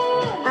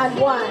 and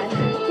 1.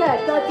 Good.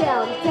 Go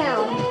down,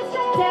 down,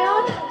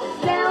 down,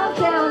 down,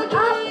 down,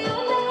 up.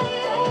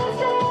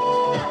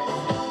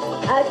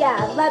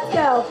 Again. Let's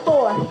go.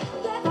 4,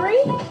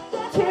 3,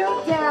 2,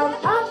 down,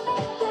 up.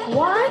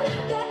 1,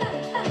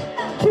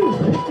 2.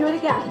 Do it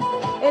again.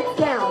 It's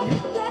down,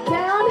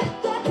 down,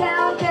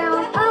 down,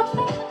 down, up.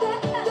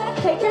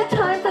 Take your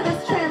time for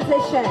this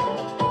transition.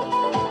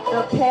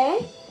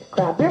 Okay.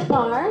 Grab your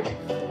bar.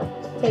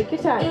 Take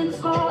your time.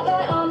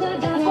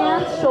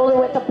 Hands shoulder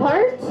width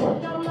apart.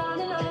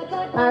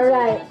 All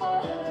right.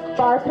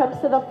 Bar comes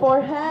to the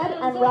forehead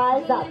and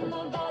rise up.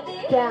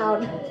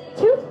 Down.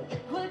 2.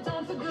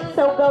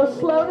 So go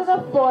slow to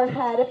the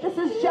forehead. If this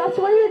is just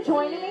where you're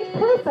joining me,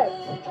 perfect.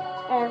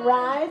 And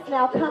rise.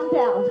 Now come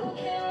down.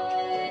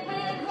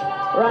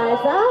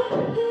 Rise up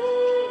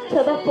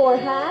to the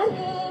forehead.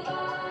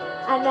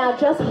 And now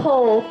just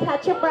hold.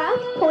 Catch your breath.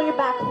 Pull your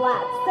back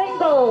flat.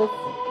 Singles.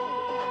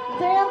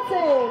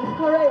 Dancing.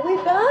 All right,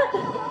 we've got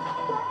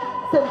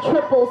some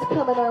triples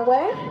coming our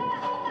way.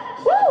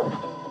 Woo!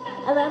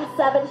 And then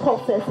 7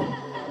 pulses.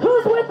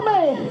 Who's with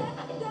me?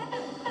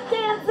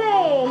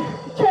 Dancing.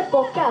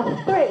 Triple. Go.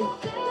 3,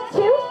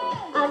 2,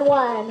 and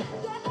 1.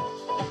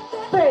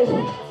 3,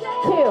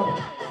 2,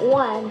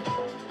 1.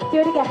 Do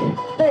it again.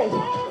 3,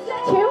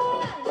 2,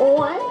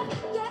 1.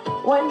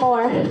 One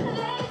more.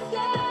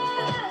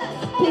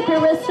 Keep your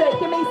wrist straight.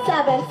 Give me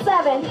 7,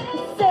 7,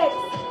 6,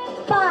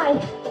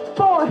 5,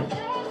 4,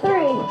 3,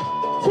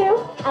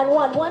 2, and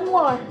 1. One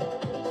more.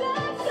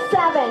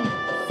 7,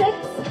 6,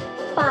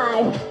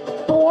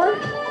 5, 4,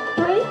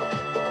 3,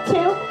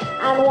 2,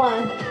 and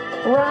 1.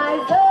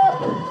 Rise up.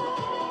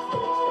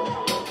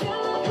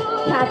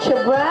 Catch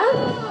your breath.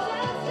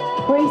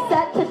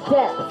 Reset to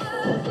dips.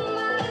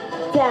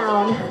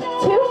 Down.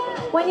 2.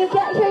 When you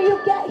get here, you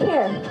get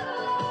here.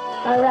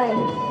 All right.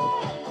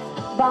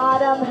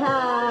 Bottom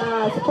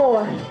has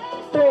 4,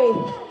 3,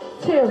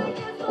 2,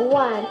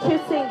 1. 2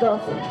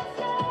 singles.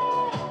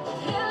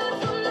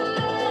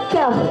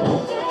 Go.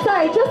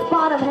 Sorry, just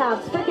bottom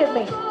halves. Forgive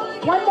me.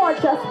 One more,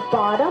 just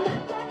bottom.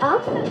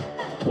 Up.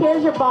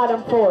 Here's your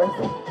bottom 4s.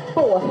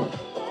 4,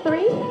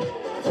 3,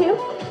 2,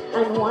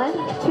 and 1.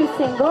 2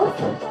 singles.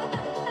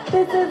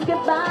 This is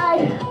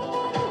goodbye.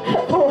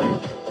 4,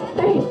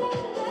 3,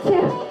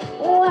 2,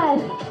 1.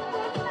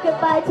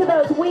 Goodbye to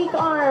those weak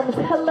arms.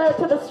 Hello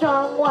to the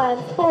strong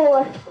ones.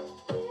 4.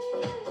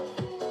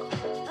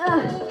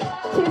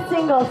 2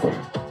 singles.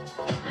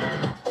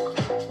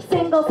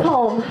 Singles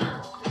home.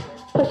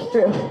 Push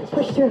through.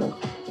 Push through.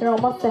 You're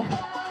almost there.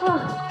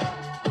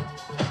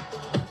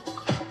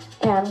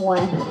 And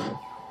 1.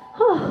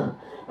 Oh,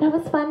 that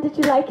was fun. Did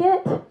you like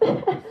it?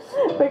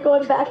 We're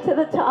going back to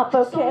the top,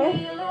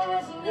 okay?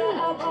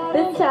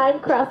 This time,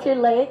 cross your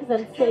legs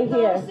and stay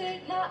here.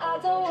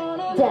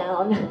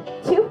 Down.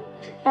 2.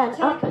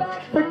 And up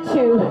for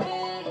 2.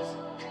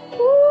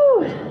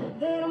 Woo!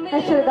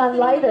 I should have gone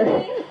lighter.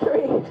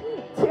 3,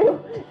 2,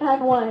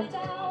 and 1.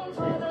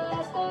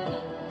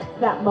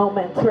 That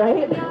moment,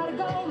 right?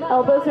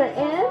 Elbows are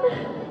in.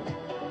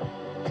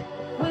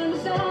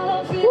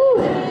 Woo!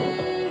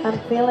 I'm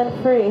feeling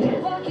free.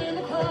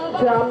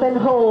 Drop and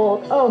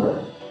hold.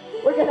 Oh,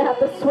 we're gonna have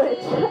to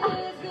switch.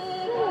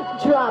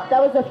 Drop.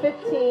 That was a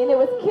 15. It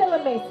was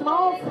killing me.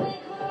 Smalls.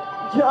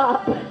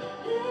 Drop.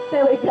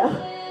 There we go.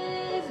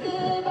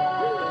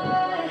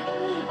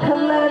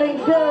 I'm letting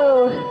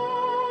go.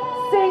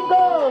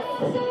 Singles.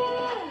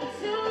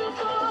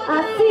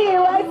 I see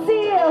you. I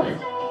see you.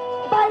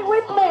 Fight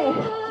with me.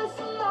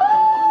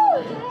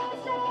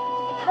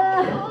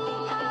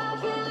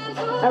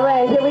 All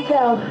right, here we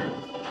go.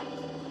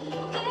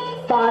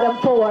 Bottom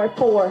 4,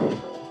 4,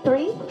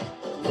 3,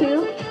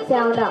 2,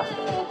 down, up.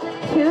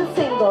 2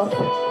 singles.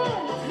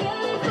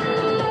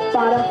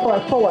 Bottom 4,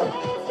 4,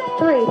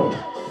 3,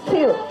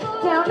 2,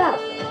 down, up.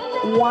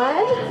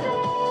 1,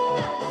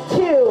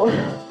 2,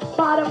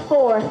 bottom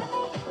 4.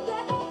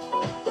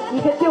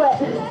 You can do it.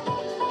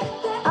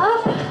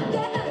 Up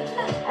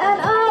and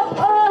up.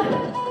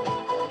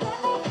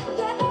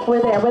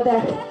 We're there, we're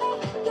there.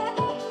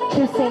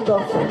 2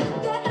 singles.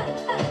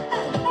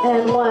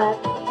 And 1.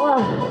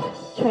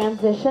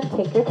 Transition,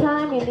 take your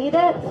time, you need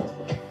it.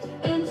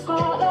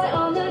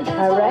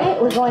 All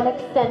right, we're going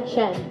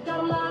extension.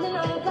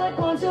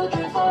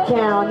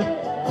 Down,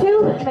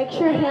 2, make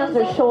sure your hands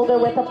are shoulder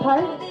width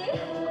apart.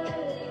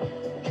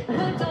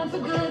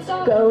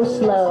 Go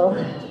slow.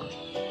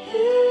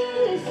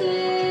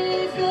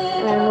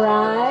 And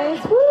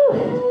rise,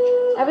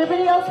 woo.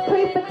 Everybody else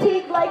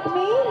pre-fatigued like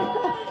me?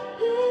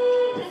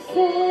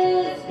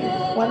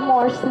 1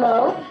 more,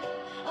 slow.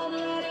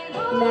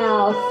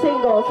 Now,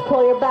 singles,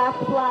 pull your back,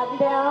 flatten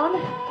down.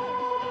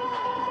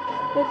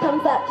 Here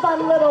comes that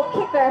fun little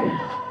kicker.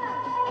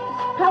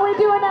 How we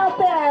doing out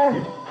there?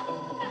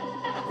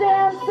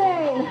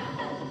 Dancing.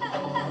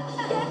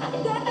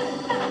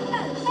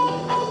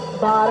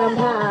 Bottom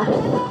half.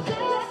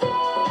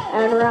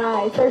 And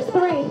rise. There's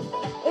 3.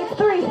 It's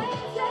 3, 2,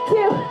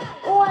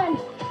 1.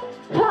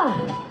 Ha.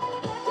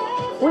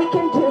 We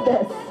can do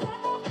this.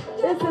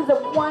 This is a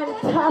 1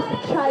 tough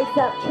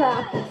tricep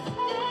track.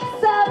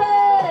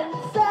 7,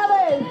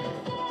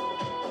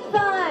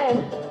 5,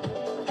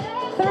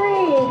 3.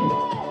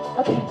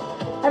 Okay,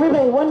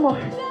 everybody, 1 more.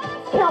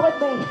 Count with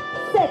me.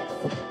 6,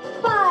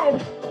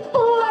 5,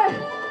 4,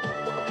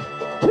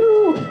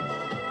 2.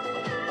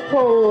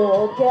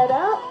 Hold, get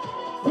up.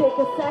 Take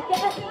a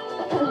second.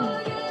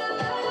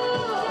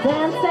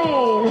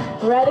 Dancing.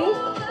 Ready?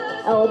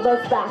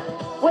 Elbows back.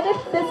 What if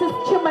this is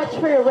too much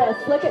for your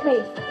wrist? Look at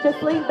me.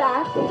 Just lean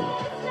back.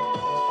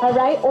 All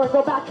right, or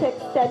go back to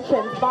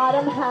extensions.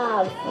 Bottom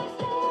halves.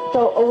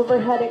 So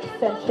overhead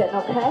extension,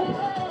 okay?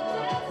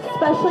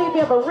 Especially if you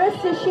have a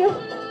wrist issue.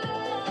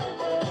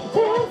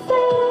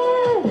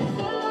 Dancing!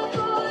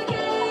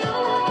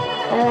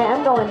 All right,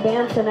 I'm going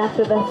dancing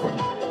after this.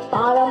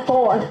 Bottom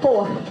 4,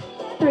 4,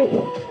 3,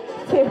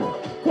 2,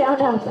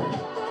 down, up.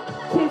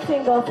 2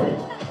 singles.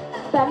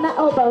 Bend the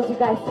elbows, you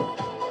guys.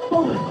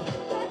 4,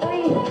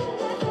 3.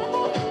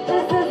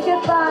 This is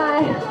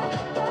goodbye.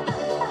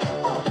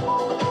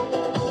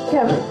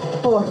 Go.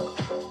 4,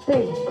 3,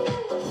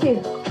 2,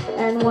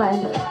 and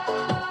 1.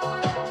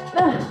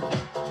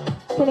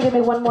 Can you give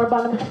me 1 more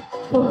bottom?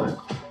 4,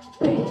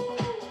 3.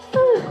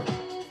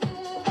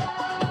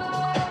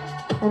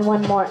 And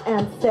 1 more,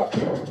 and sit.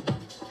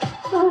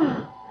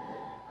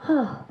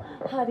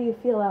 How do you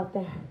feel out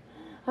there?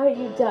 Are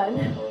you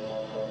done?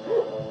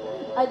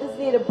 I just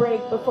need a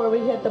break before we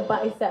hit the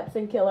biceps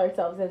and kill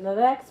ourselves in the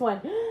next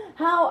one.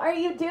 How are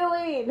you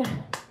doing?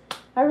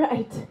 All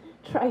right,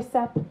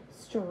 tricep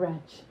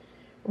stretch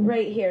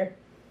right here.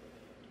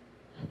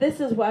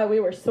 This is why we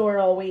were sore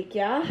all week,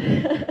 yeah?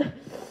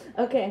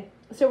 Okay,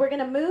 so we're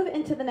going to move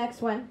into the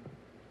next one.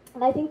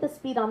 And I think the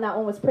speed on that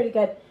one was pretty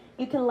good.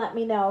 You can let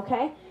me know,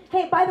 okay?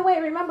 Hey, by the way,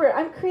 remember,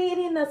 I'm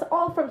creating this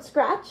all from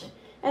scratch.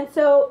 And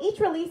so each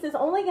release is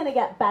only going to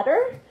get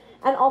better.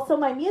 And also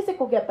my music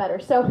will get better.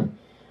 So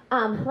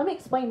let me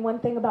explain one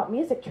thing about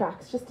music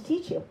tracks just to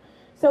teach you.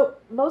 So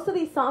most of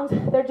these songs,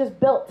 they're just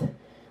built.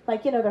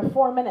 Like, you know, they're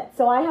 4 minutes.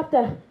 So I have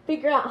to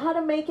figure out how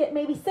to make it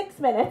maybe 6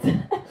 minutes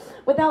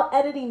without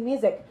editing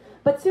music.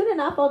 But soon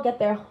enough, I'll get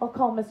there. I'll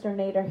call Mr.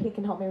 Nader. He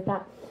can help me with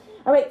that.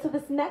 All right, so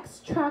this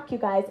next track, you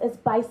guys, is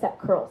bicep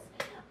curls.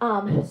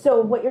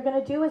 So what you're going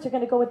to do is you're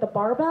going to go with the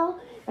barbell,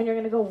 and you're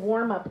going to go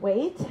warm-up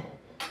weight.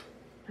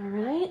 All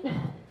right.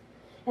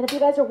 And if you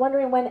guys are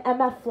wondering when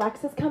MF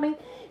Flex is coming,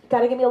 you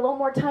got to give me a little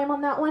more time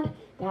on that one.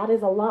 That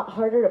is a lot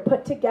harder to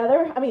put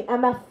together. I mean,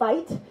 MF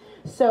F.I.T.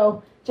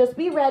 So just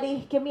be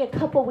ready. Give me a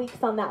couple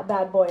weeks on that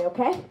bad boy,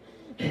 okay?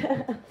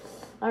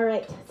 All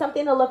right.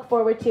 Something to look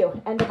forward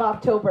to. End of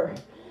October.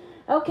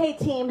 Okay,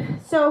 team.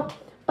 So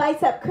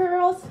bicep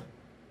curls.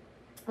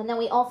 And then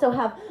we also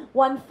have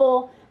 1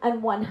 full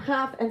and 1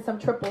 half and some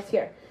triples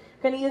here.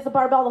 Going to use the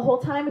barbell the whole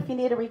time. If you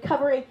need a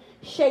recovery,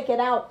 shake it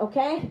out,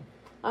 okay?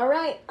 All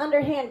right,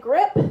 underhand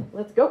grip.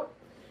 Let's go.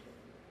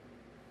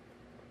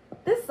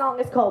 This song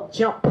is called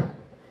Jump.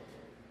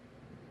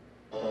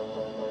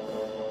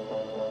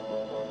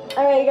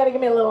 All right, you got to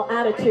give me a little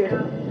attitude.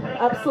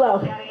 Up slow.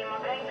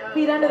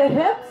 Feet under the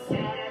hips.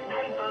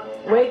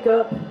 Wake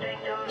up.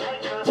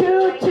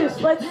 2, 2,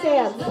 split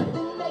stance.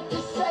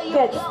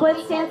 Good,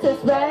 split stances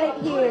right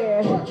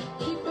here.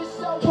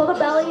 Pull the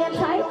belly in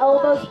tight,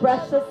 elbows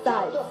brush the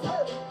sides.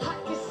 I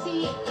can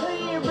see it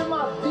clear in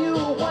my view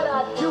what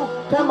I do.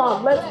 Come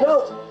on, let's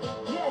go.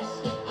 Yes,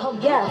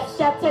 Yes,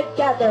 step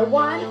together.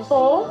 One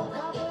full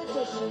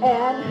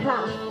and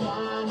half.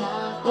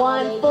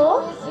 One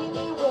full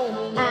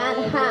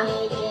and half.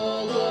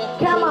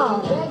 Come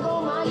on.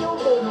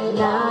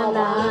 Na,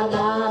 na,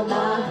 na,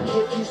 na.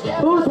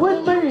 Who's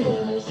with me?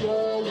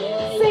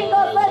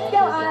 Single, let's go.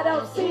 I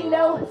don't see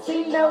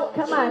no.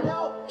 Come on.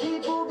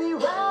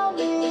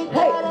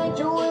 Hey.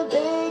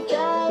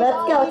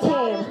 Let's go,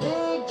 team.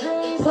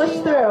 Push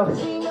through.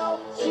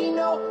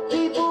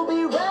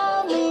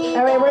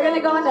 All right, we're going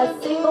to go into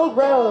single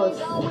rows.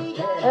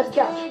 Let's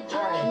go.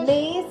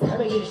 Knees,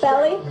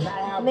 belly,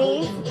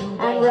 knees,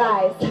 and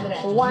rise.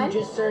 1,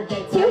 2, 3,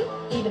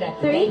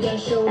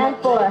 and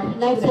 4.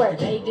 Nice work.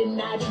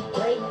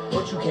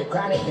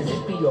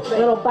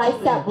 Little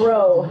bicep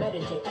row.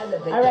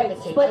 All right,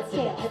 split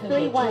stance.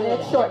 3, 1.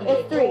 It's short.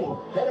 It's 3, 2,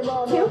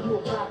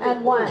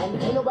 and 1.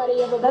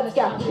 Let's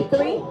go.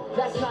 3,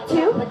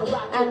 2,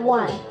 and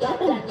 1.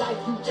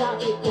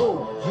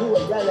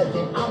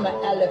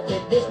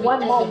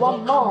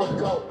 One more.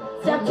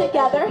 Step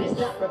together.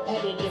 Step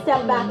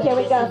back. Here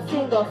we go.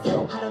 Single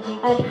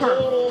and half.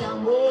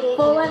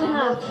 Full and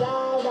half.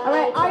 All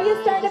right. Are you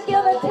starting to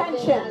feel the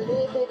tension?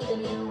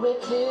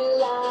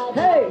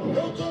 Hey.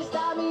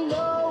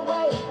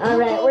 All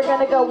right. We're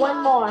gonna go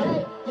one more.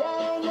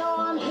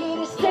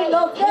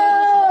 Single.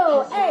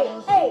 Go. 8,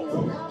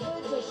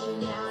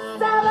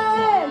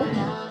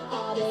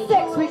 7,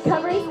 6.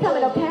 Recovery's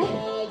coming. Okay.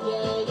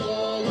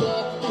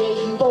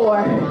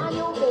 4,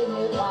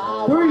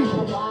 3,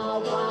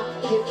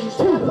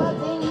 2.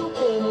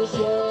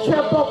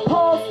 Triple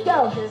pulse,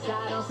 go.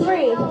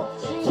 3,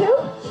 2,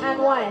 and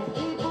 1.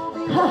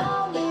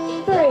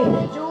 3,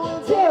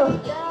 2,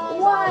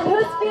 1.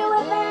 Who's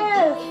feeling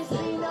this?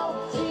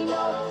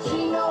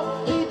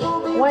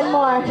 One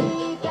more.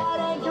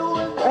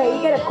 All right,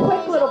 you get a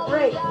quick little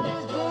break.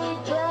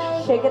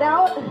 Shake it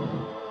out.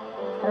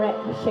 All right,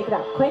 shake it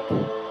out quick.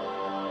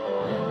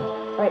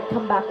 All right,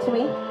 come back to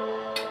me.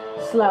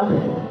 Slow.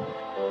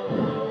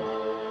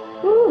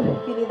 Woo.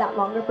 If you need that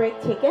longer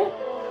break, take it.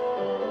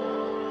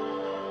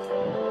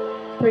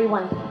 3,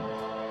 1.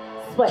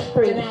 Split.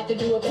 3,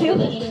 2,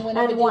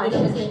 and 1.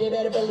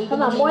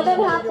 Come on, more than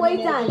halfway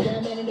done.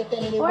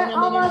 We're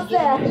almost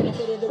there. This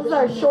is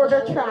our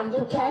shorter track,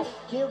 okay?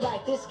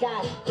 This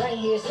guy right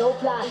here so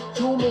fly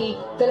to me,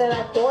 feeling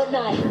like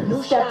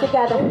Fortnite. Step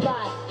together.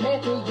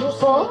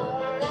 Full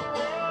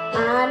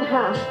and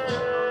half.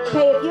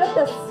 Okay, if you have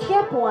to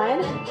skip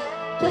one,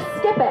 just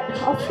skip it.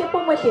 I'll skip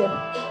one with you.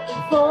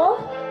 Full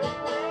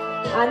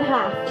and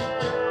half.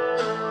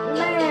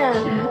 Man.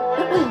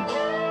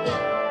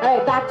 All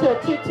right, back to a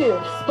 2-2.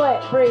 Split,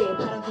 breathe.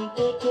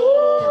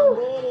 Woo.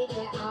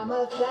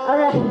 All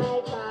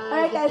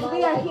right, guys,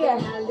 we are here.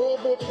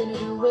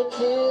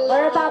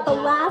 We're about the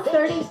last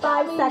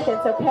 35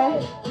 seconds, okay?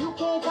 Woo.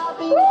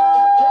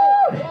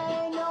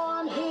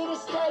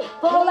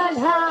 Full and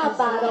half,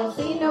 I don't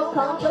see no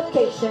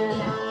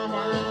complication.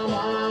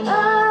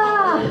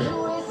 Ah!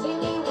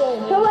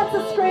 Who wants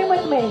to scream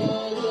with me?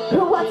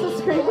 Who wants to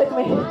scream with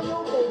me?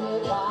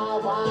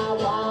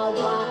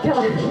 Come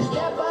on.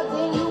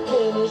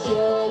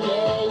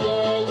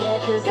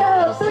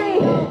 Go, 3,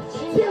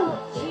 2,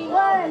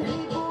 1.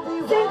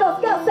 Singles,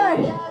 go,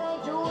 sorry.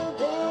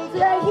 It's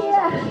right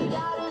here.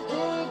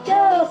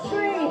 Go,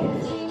 3.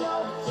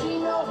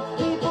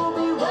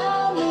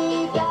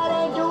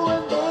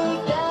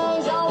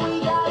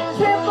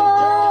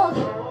 Triple.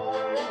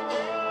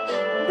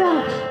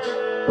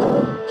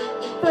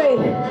 3.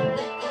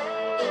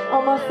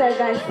 Almost there,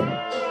 guys.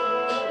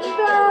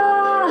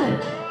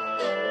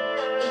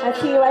 I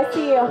see you, I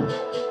see you.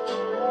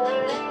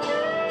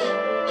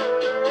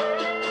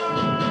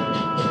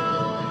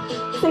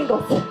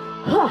 Singles.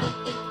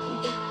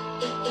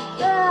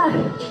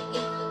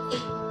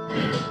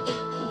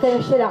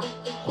 Finish it up.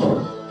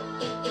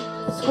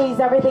 Squeeze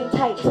everything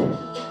tight.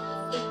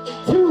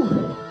 2,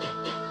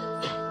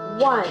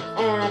 1,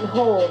 and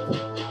hold.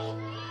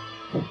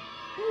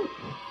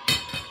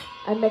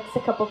 I mixed a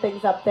couple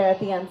things up there at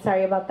the end.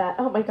 Sorry about that.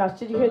 Oh my gosh,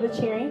 did you hear the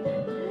cheering?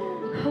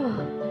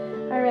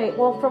 All right,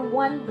 well, from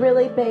one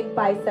really big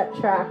bicep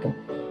track,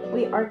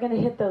 we are going to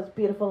hit those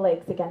beautiful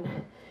legs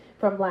again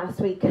from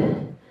last week.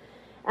 And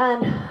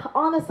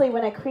honestly,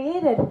 when I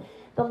created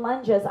the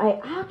lunges, I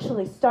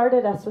actually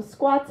started us with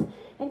squats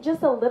and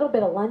just a little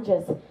bit of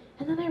lunges.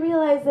 And then I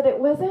realized that it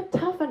wasn't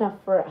tough enough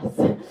for us.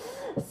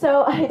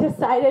 So I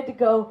decided to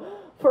go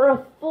for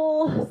a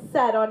full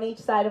set on each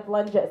side of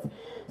lunges.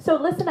 So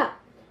listen up.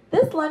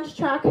 This lunge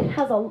track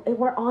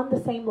we're on the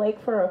same leg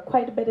for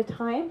quite a bit of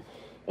time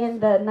in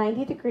the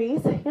 90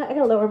 degrees. Yeah, I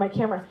gotta lower my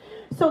camera.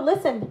 So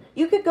listen,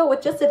 you could go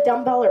with just a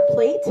dumbbell or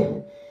plate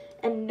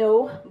and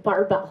no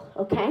barbell,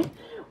 okay?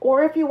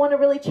 Or if you want to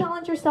really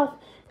challenge yourself,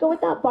 go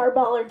with that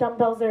barbell or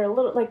dumbbells that are a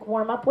little like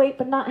warm-up weight,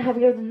 but not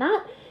heavier than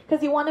that,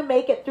 because you want to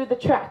make it through the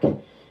trek,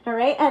 all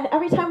right? And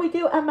every time we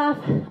do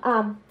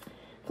MF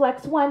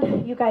Flex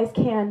 1, you guys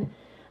can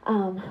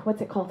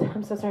what's it called?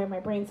 I'm so sorry, my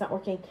brain's not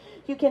working.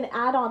 You can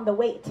add on the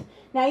weight.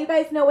 Now you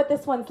guys know what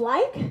this one's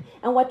like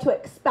and what to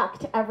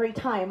expect every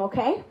time,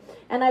 okay?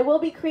 And I will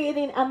be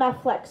creating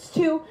MF Flex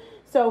 2,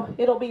 so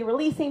it'll be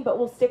releasing, but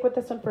we'll stick with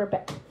this one for a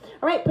bit.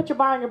 All right, put your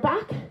bar on your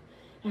back,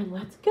 and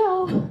let's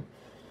go.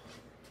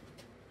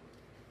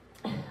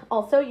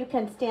 Also, you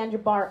can stand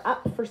your bar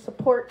up for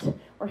support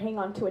or hang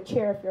on to a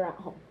chair if you're at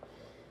home.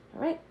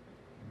 All right,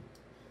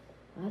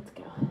 let's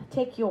go.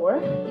 Take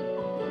your...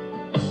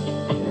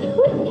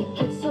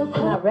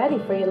 I'm not ready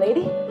for you,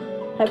 lady.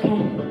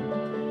 Okay.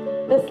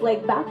 This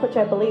leg back, which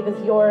I believe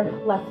is your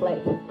left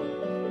leg.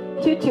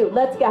 2, 2.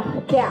 Let's go.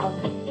 Down.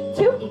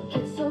 2.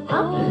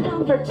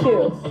 Up for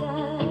 2.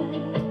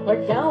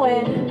 We're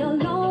going.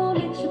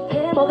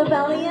 Pull the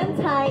belly in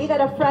tight. You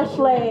got a fresh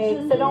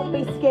leg, so don't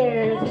be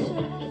scared.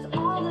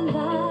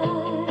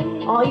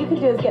 All you can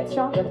do is get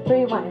stronger.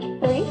 3, 1.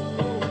 3,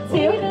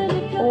 2,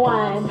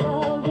 1.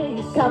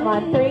 Come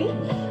on. 3,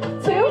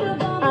 2,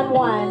 and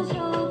 1.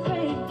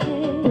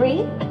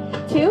 3,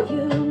 2,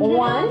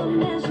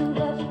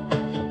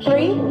 1.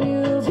 3,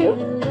 2,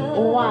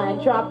 1.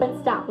 Drop and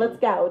stop. Let's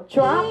go.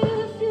 Drop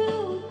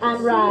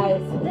and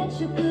rise.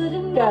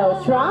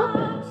 Go. Drop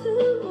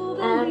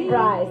and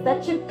rise.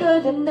 That you're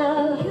good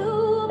enough.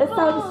 This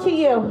song's to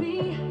you.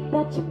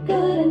 That you're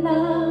good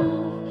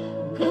enough.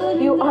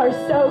 You are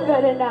so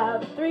good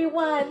enough. 3,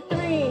 1.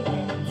 3,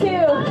 2,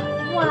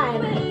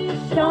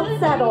 1. Don't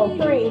settle.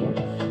 3,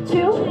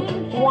 2,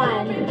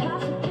 1.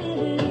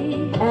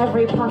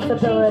 Every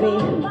possibility.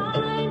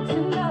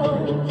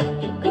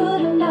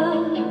 Good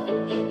enough.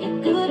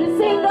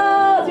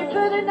 Singles, you're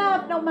good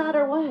enough no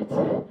matter what.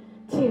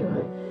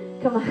 2,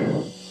 come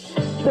on.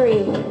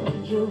 3,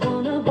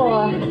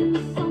 4,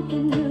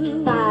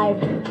 5,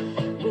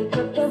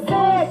 6.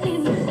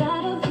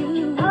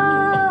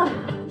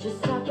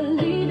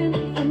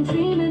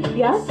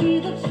 Yes,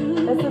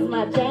 this is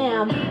my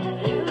jam.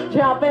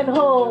 Drop and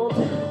hold.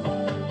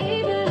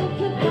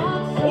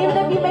 Even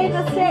if you made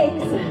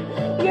mistakes,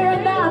 you're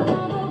enough.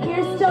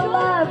 You're still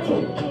loved.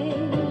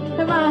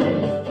 Come on.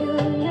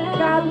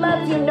 God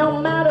loves you no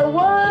matter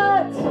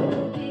what.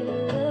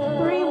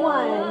 3,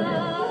 1.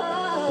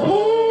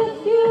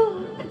 If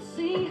you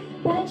see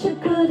that you're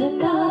good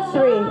enough.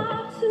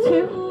 3,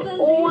 2,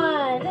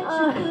 1.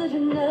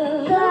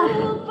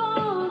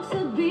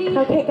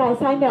 Okay,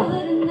 guys, I know.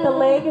 The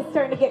leg is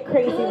starting to get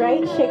crazy,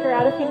 right? Shake her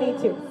out if you need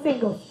to.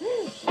 Singles.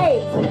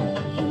 8,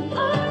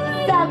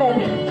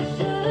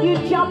 7. You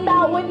jump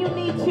out when you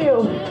need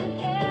to.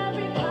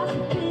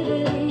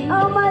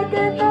 Oh my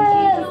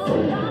goodness!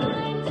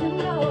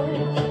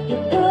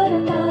 You're good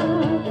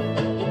enough.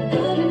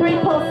 3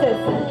 pulses.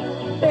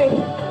 3,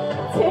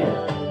 2,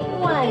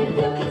 1.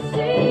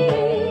 3.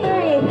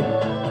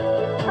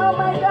 Oh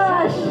my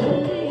gosh!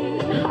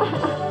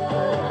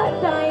 I'm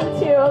dying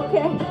too.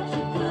 Okay.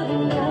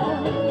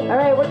 All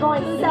right, we're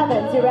going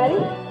 7s. You ready?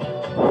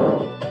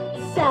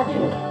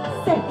 7,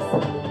 6,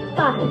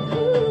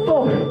 5,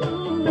 4,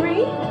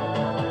 3.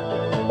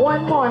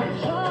 One more.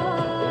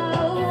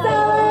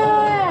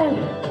 7.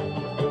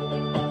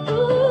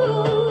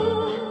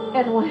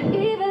 And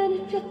 1.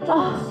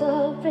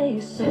 Oh,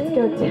 let's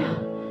go down.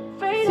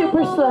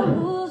 Super slow.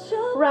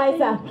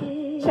 Rise up.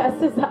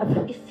 Chest is up.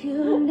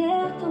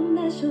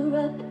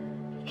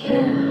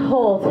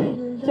 Hold.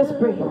 Just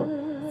breathe.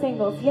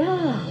 Singles.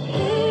 Yeah.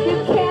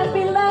 You can't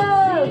be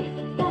loved.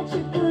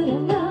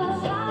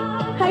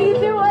 How you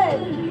doing?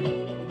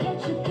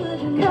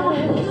 Come on.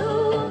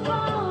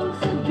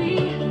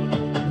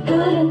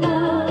 Good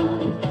enough.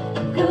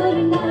 Good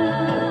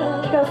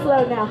enough. Go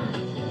slow now.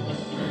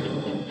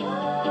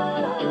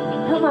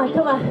 Come on,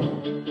 come on.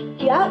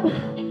 Yep.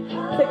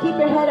 So keep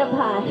your head up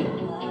high.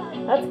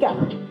 Let's go.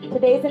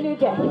 Today's a new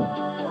day.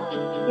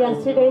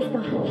 Yesterday's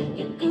gone.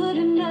 You're good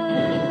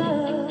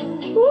enough.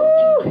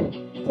 Woo!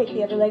 Take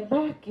the other leg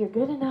back. You're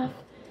good enough.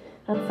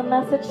 That's the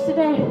message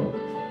today.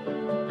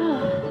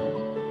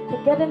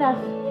 You're good enough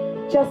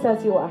just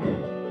as you are.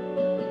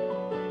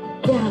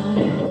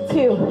 Down.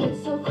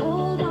 2. So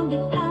cold on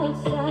the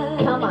outside.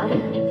 Come on.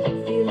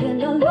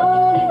 Feeling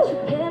alone.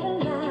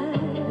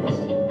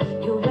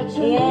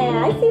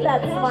 Yeah, I see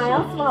that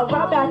smile. Smile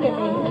right back at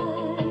me.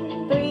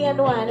 3 and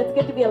 1. It's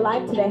good to be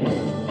alive today.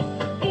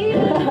 3, 2,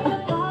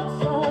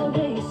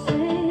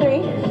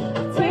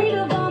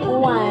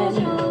 1.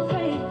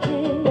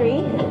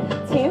 3,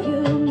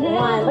 2,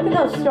 1. Look at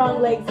those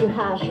strong legs you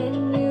have.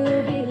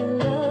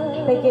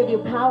 They give you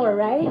power,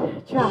 right?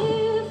 Drop.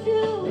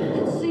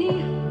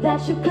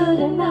 That you're good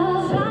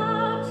enough.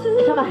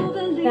 Come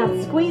on. Now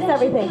squeeze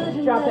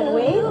everything. Drop and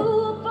wave.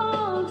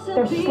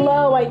 They're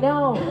slow, I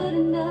know.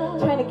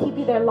 Trying to keep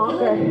you there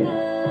longer.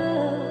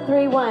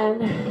 3, 1.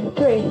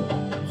 3,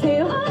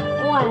 2,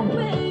 1.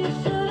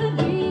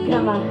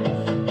 Come on.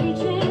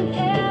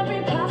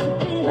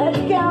 Let's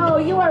go.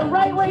 You are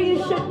right where you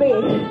should be.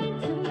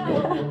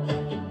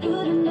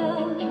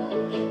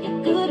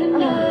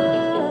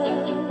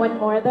 One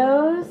more of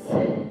those.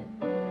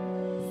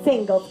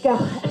 Singles. Go.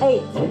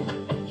 8,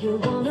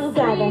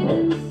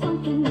 7,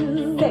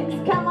 6.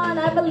 Come on.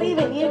 I believe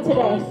in you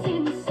today.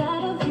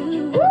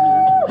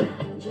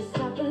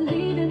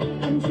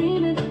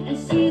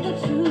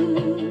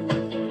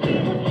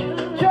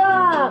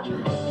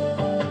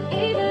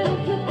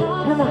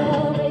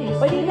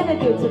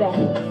 you today.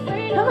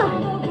 Come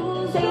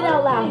on. Say it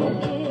out loud.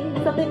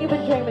 Something you've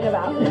been dreaming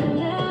about.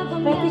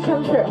 Make it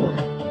come true.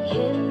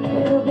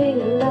 You'll be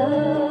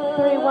loved.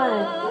 3,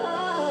 1.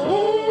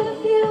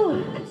 If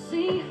you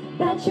see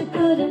that you're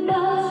good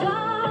enough,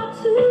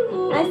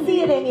 I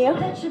see it in you.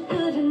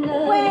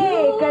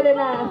 Way good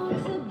enough.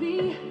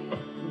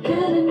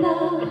 Good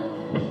enough.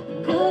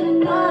 Good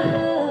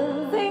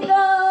enough.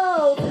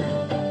 Singles.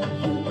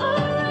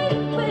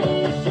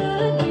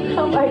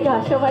 Oh my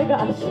gosh, oh my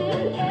gosh.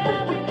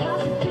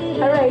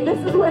 All right, this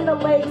is when the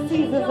leg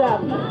seizes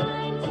up.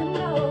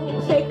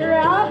 Shake her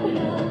out.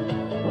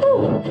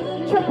 Woo.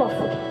 Triples.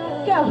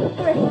 Go.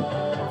 3,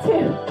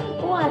 2,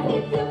 1. I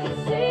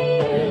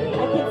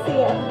can see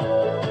it.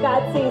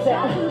 God sees it.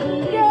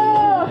 Go.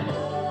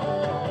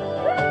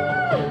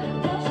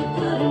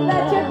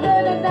 That you're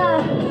good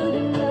enough.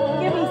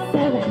 Give me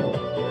 7.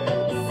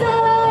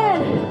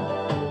 7.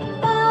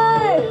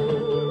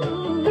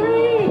 5.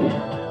 3.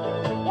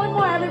 One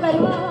more, everybody.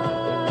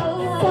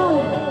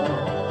 7.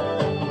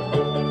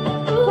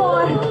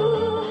 4.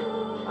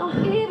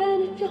 Even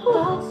if your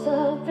thoughts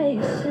are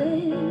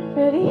racing.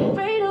 Ready?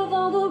 Afraid of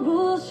all the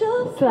rules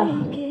you're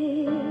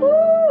breaking.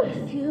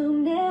 If you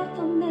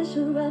never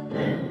measure up,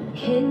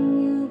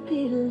 can you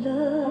be loved?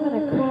 I'm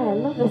gonna cry. I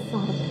love this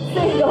song.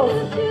 Singles.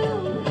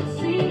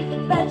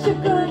 That you're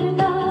good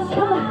enough.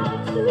 Come on.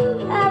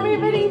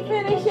 Everybody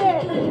finish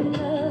it.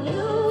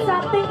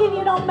 Stop thinking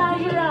you don't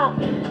measure up.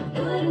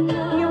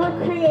 You were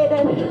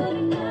created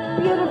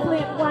beautifully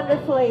and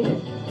wonderfully.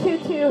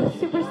 2-2,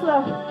 super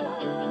slow.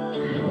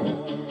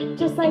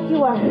 Just like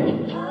you are.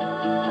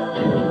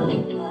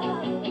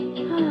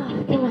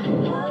 Come on.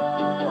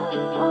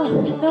 Oh,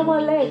 no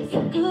more legs.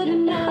 Good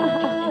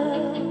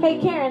enough. Hey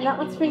Karen, that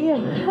one's for you.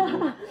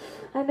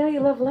 I know you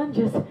love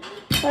lunges. All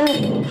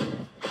right.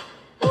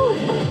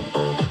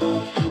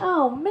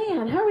 Oh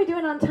man, how are we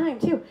doing on time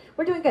too?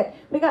 We're doing good.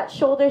 We got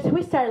shoulders.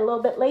 We started a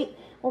little bit late.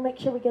 We'll make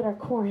sure we get our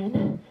core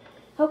in.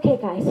 Okay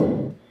guys,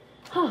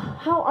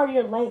 how are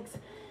your legs?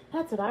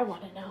 That's what I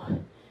want to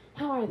know.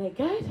 How are they?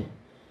 Good?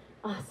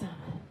 Awesome.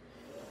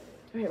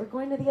 All right, we're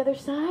going to the other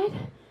side.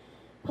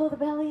 Pull the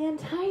belly in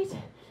tight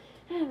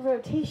and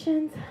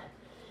rotations.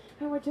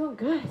 And we're doing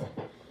good.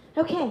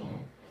 Okay,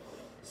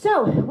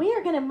 so we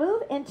are going to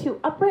move into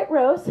upright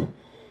rows,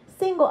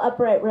 single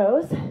upright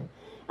rows.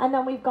 And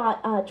then we've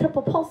got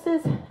triple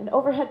pulses and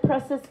overhead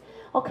presses,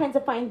 all kinds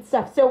of fine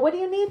stuff. So what do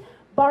you need?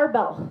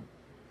 Barbell.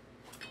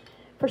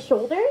 For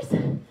shoulders,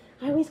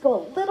 I always go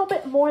a little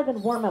bit more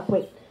than warm-up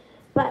weight.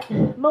 But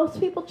most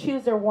people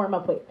choose their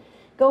warm-up weight.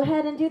 Go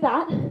ahead and do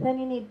that. Then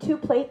you need 2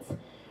 plates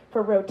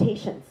for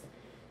rotations.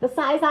 The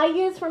size I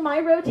use for my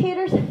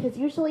rotators is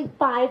usually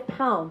 5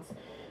 pounds.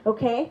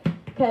 Okay?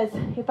 Because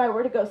if I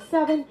were to go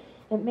 7,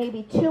 it may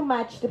be too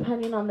much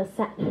depending on the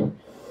set.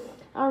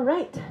 All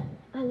right.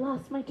 I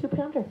lost my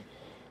 2-pounder.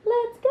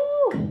 Let's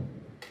go.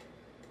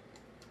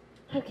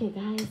 Okay,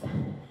 guys,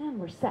 and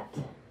we're set.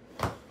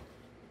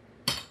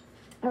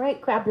 All right,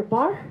 grab your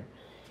bar,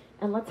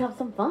 and let's have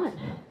some fun.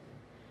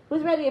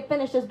 Who's ready to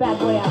finish this bad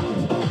boy out?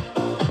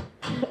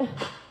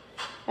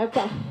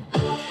 Okay.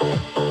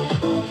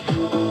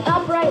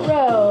 Upright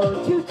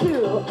row,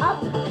 2-2.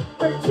 Up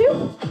for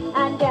 2,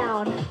 and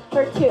down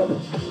for 2.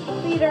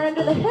 Feet are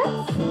under the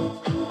hips.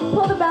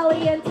 Pull the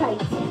belly in tight.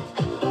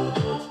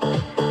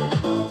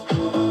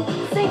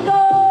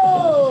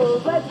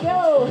 Let's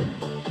go.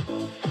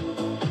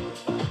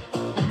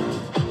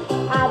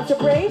 Abs to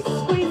brace,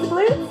 squeeze the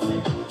glutes.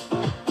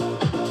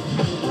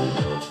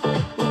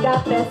 You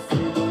got this.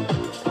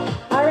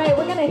 All right,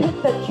 we're gonna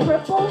hit the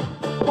triple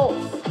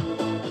pulse.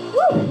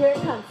 Woo, here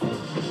it comes.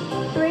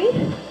 3,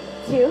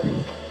 2,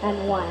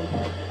 and 1.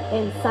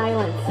 In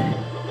silence.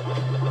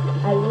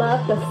 I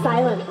love the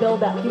silent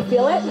build-up. You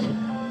feel it?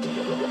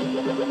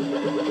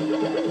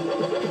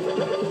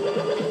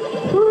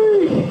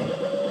 3.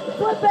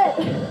 Flip it.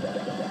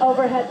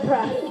 Overhead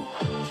press.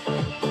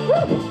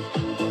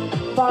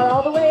 Woo. Bar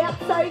all the way up.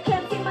 Sorry you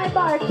can't see my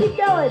bar. Keep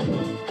going.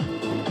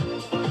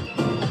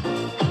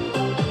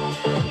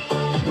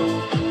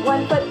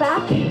 1 foot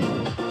back.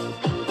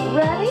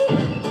 Ready?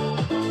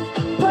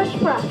 Push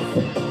press.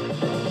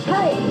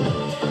 Hey.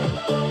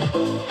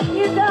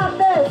 You got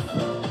this.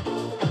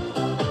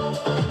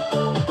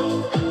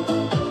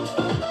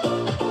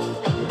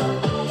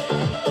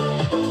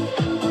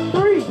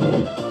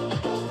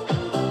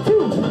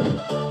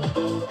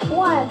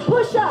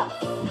 Push up,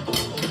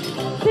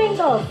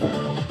 singles,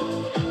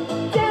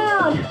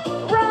 down,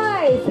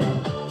 rise,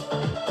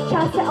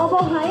 chest to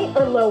elbow height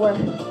or lower,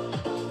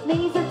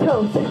 knees or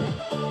toes,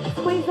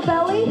 squeeze the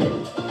belly.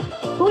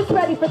 Who's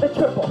ready for the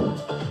triple?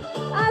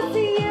 I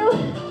see you,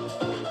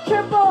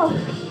 triple.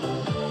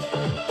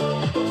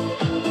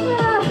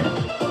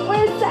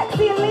 Where's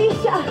sexy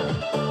Alicia?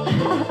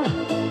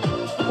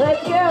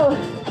 Let's go.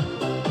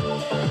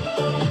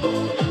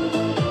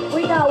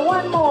 We got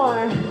one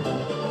more.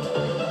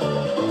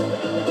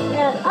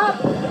 And up.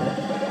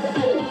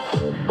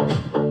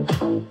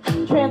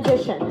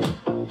 Transition.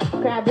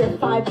 Grab your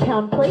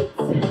 5-pound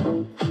plates.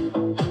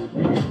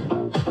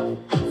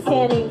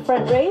 Standing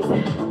front raise.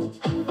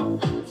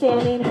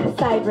 Standing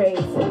side raise.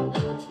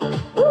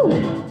 Woo.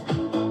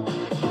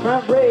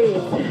 Front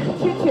raise.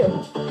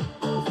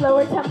 2-2.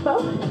 Slower tempo.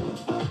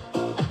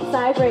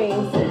 Side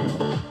raise.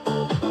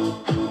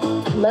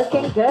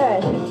 Looking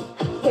good.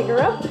 Take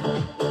her up.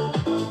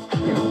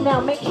 Now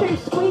make sure you're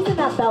squeezing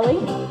that belly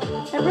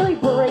and really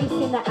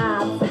bracing the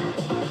abs.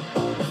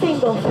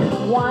 Singles.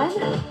 1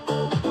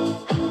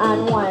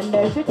 and 1.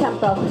 There's your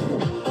tempo.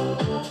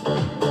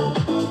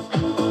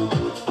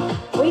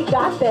 We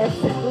got this.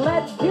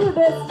 Let's do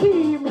this,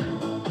 team.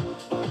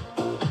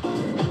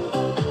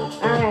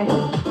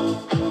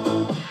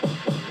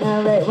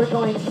 All right, we're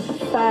going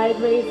side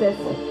raises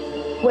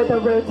with a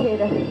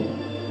rotator.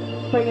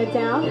 Bring it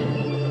down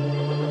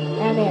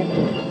and in.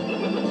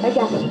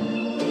 Again.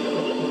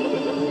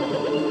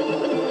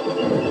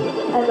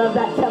 I love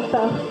that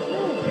tempo.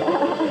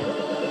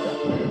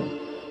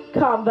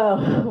 Combo.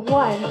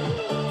 1,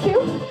 2,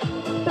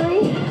 3,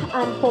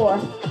 and 4.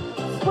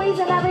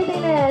 Squeezing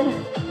everything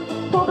in.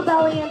 Pull the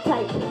belly in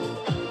tight.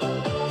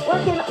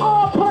 Working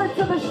all parts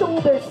of the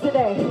shoulders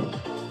today.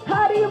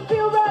 How do you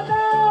feel right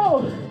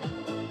now?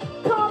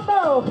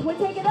 Combo. We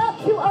take it up,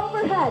 2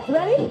 overheads.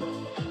 Ready?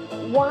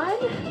 1,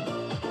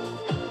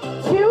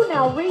 2.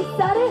 Now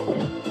reset it.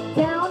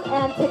 Down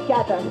and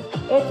together.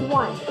 It's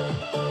 1,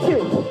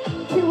 2.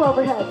 2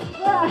 overheads.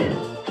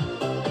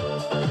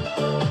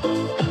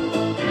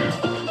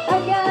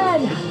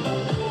 Again.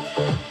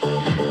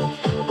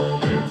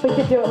 We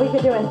can do it. We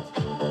can do it.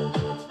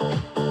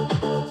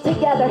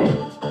 Together.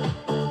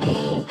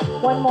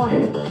 1 more.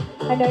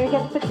 I know you're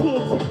getting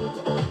fatigued.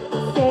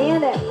 Stay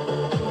in it.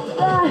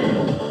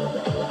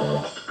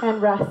 And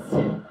rest.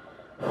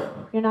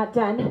 You're not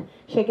done.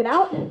 Shake it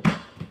out.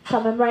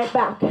 Coming right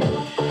back.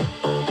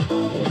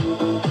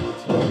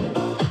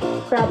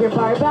 Grab your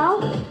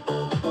barbell.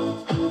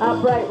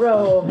 Upright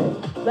row.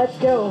 Let's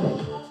go.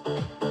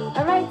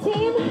 All right,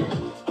 team.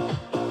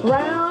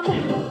 Round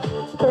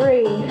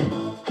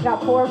 3.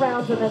 Got 4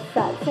 rounds in this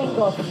set.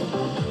 Singles.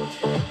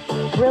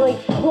 Really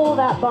pull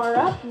that bar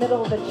up,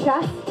 middle of the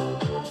chest.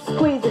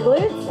 Squeeze your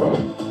glutes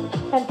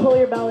and pull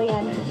your belly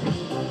in.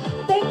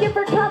 Thank you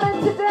for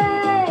coming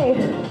today.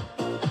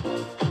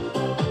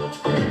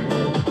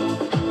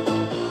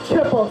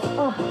 Triples.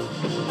 Oh.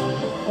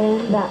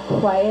 In that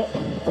quiet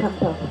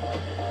tempo.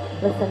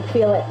 Listen,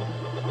 feel it.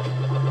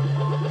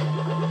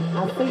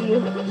 I'll see you.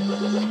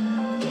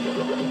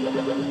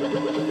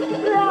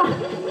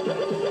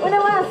 When it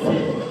lasts.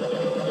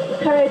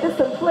 All right, just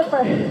some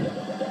flipper.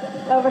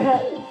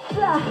 Overhead.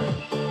 7,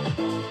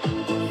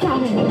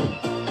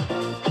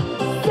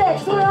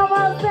 6, we're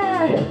almost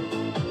there.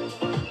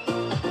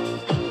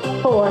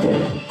 4,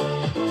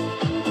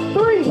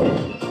 3,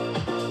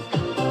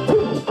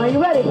 2, are you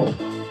ready?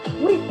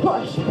 We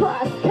push,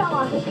 press, come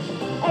on.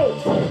 8,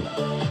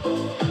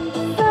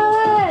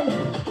 7,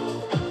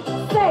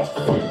 6,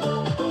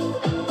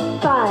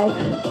 5,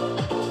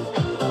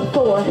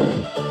 4,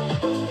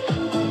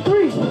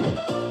 3,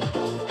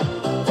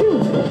 2,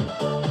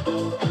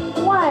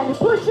 1.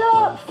 Push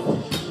up.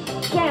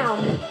 Down,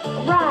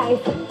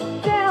 rise,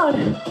 down,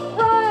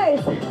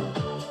 rise.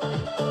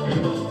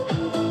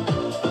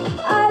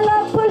 I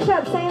love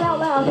push-ups, say it out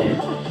loud.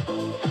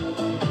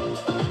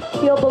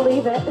 You'll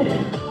believe it.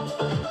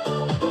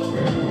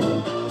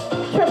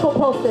 Triple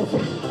pulses.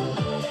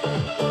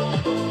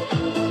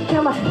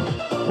 Come on,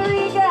 3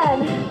 again.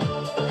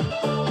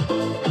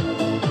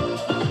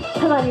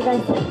 Come on, you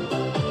guys.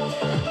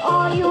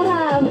 All you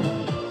have.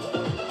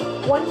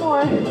 1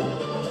 more.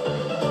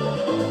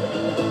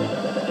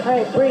 All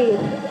right,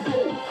 breathe.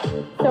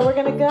 So we're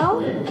gonna go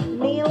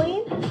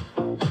kneeling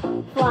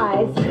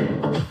flies.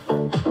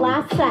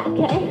 Last set,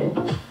 okay?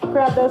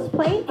 Grab those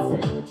plates.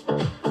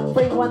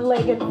 Bring 1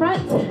 leg in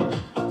front.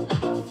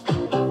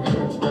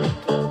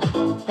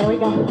 There we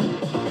go.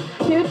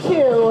 2,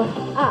 2,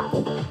 up.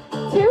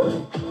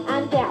 2,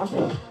 and down.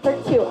 For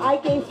 2, eye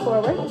gaze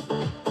forward.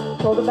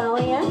 Pull the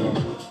belly in.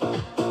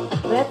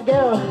 Let's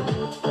go.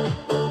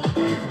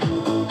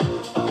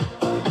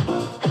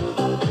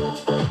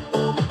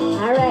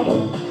 All right,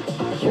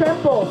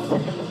 triples.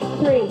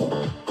 3,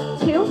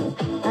 2,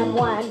 and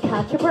 1.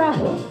 Catch your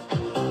breath.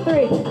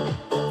 3,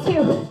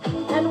 2,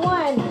 and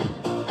 1.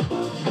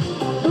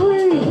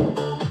 3.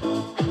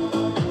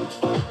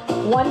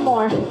 1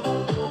 more.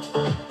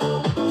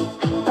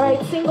 All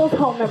right, singles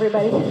home,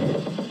 everybody.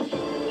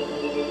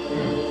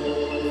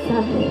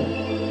 7,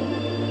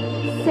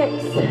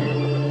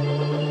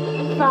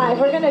 6, 5.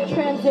 We're gonna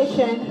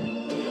transition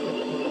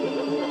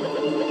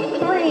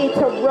 3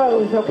 to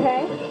rows,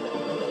 okay?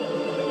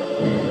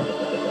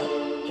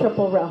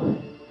 Triple row.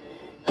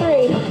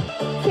 3,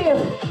 2,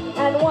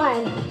 and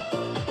 1.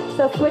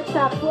 So switch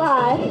that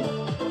fly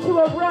to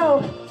a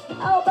row.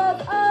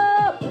 Elbows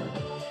up.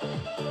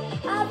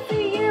 I'll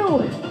see you.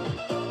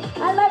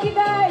 I love you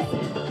guys.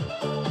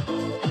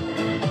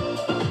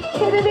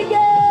 Hit it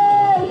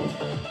again.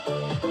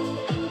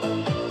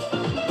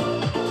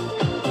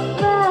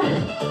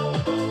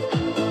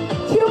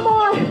 2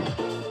 more.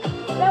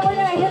 Then we're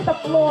gonna hit the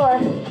floor.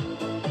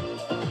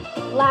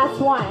 Last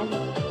one.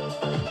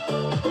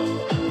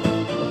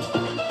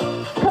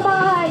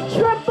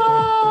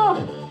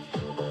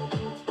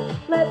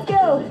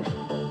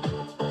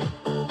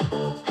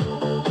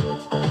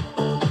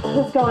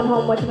 Who's going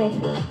home with me?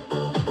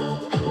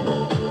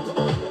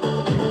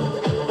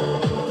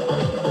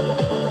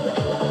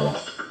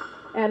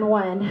 And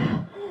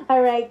 1.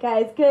 All right,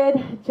 guys,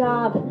 good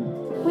job.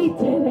 We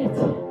did it.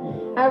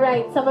 All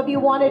right, some of you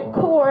wanted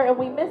core, and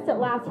we missed it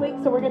last week,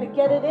 so we're going to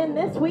get it in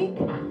this week.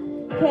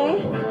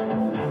 Okay?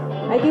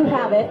 I do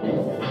have it.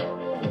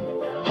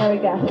 There we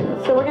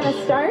go. So we're going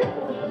to start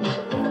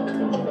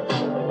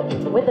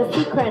with a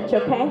C crunch,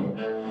 okay?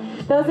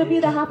 Those of you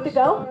that have to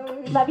go,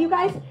 love you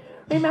guys.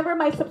 Remember,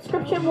 my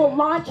subscription will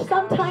launch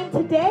sometime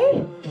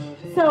today,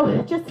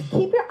 so just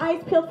keep your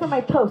eyes peeled for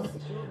my posts.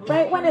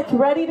 Right when it's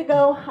ready to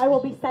go, I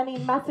will be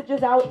sending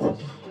messages out,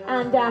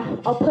 and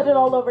I'll put it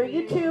all over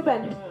YouTube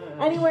and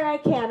anywhere I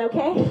can,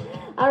 okay?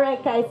 All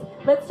right, guys,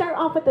 let's start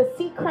off with the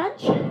C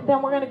crunch.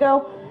 Then we're going to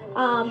go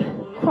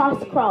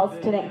cross crawls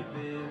today.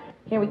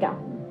 Here we go.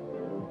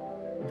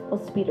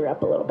 We'll speed her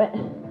up a little bit.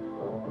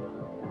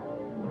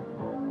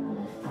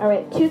 All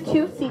right,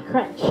 2-2 C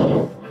crunch.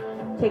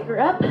 Take her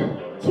up,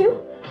 2,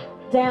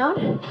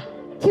 down,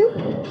 2.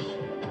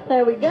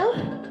 There we go.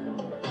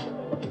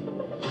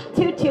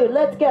 2-2,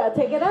 let's go.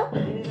 Take it up.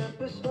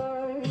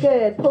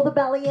 Good. Pull the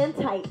belly in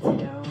tight.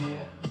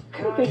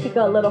 I think we could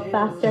go a little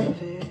faster.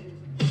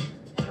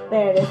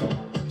 There it is.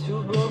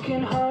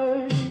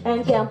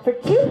 And down for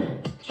 2.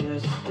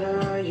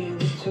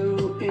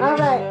 All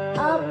right,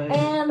 up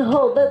and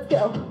hold. Let's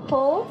go.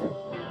 Hold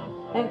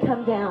and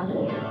come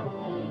down.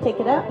 Take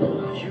it up.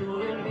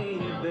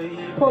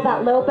 Pull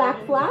that low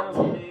back flat.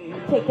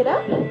 Take it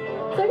up.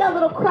 So we got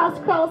little cross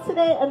crawls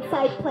today and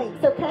side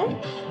planks, okay?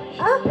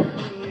 Up.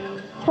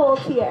 Hold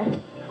here.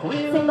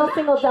 Single,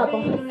 single,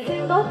 double.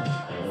 Single,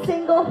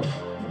 single,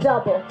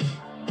 double.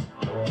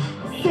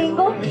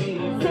 Single,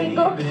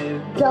 single,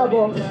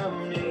 double.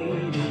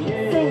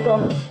 Single,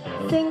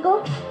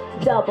 single,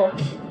 double.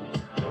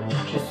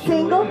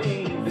 Single,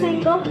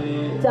 single,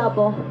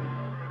 double.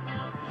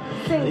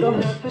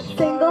 Single,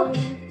 single,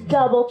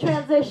 double.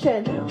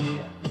 Transition.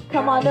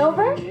 Come on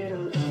over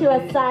to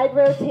a side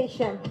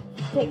rotation.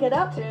 Take it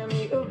up, 2,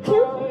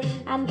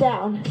 and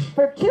down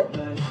for 2.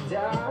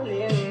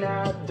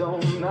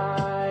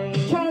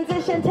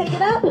 Transition, take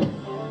it up.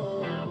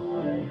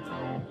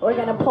 We're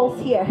gonna pulse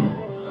here.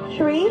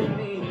 3,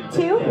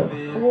 2,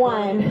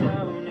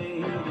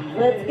 1.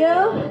 Let's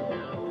go.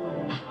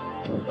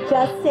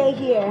 Just stay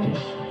here.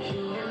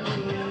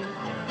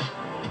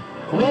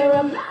 We're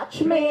a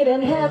match made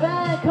in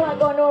heaven. Come on,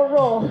 go into a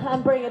roll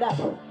and bring it up.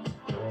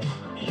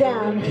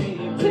 Down,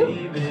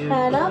 2,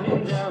 and up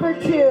for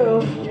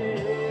 2.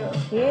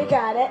 You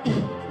got it.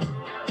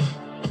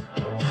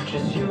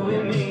 Just you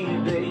and me,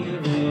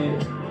 baby.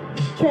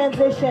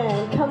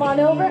 Transition. Come on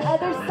over,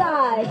 other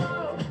side.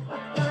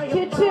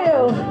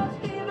 2-2.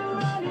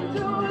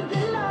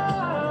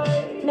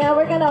 Now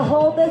we're gonna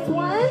hold this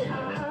one.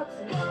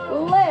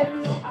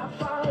 Lift.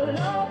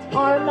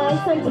 Arm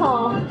nice and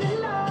tall.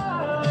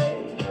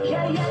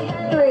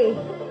 3,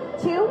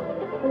 2,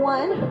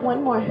 1.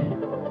 One more.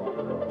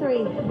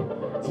 3,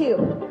 2,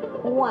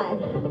 1.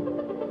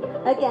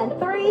 Again,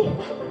 3,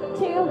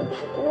 2,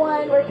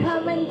 1. We're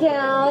coming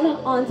down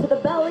onto the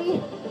belly,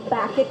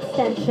 back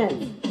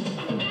extension.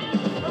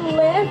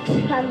 Lift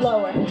and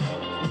lower.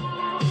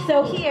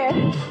 So here,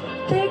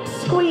 big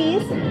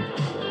squeeze,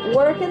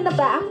 work in the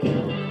back,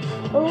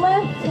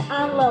 lift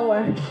and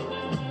lower.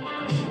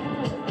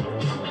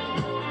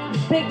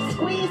 Big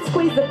squeeze,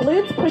 squeeze the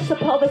glutes, push the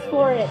pelvis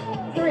floor in.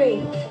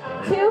 3,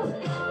 2,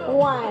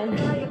 1.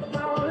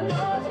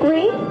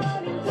 3,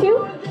 2,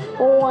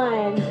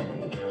 1.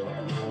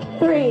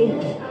 3.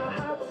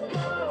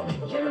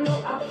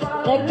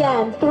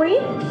 Again, 3.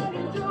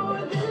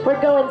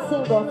 We're going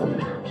singles.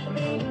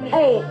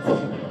 8,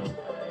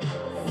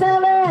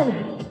 7,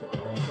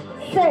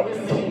 6,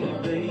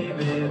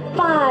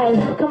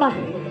 5. Come on.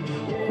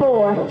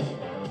 4,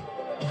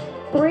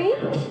 3,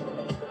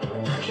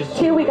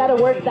 2. We got to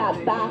work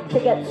that back to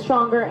get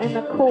stronger in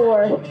the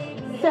core.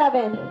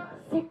 7,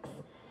 6,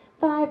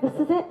 5. This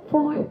is it.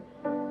 4,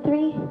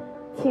 3,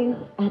 2,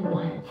 and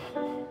 1.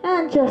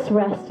 And just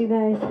rest, you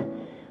guys.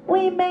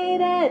 We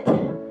made it.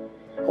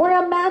 We're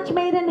a match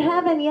made in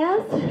heaven,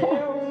 yes?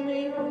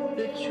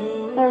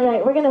 All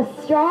right, we're going to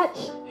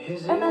stretch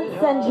and then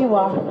send you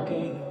off.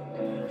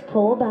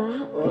 Pull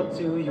back.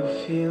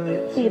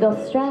 Fetal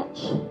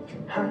stretch.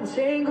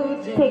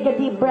 Take a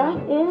deep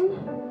breath in.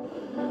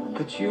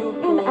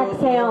 And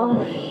exhale.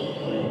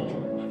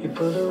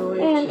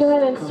 And go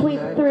ahead and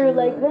sweep through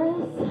like this.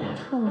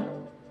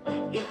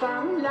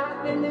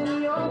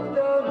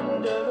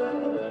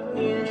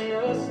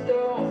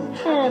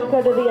 And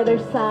go to the other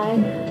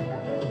side.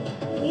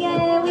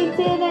 Yay, we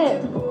did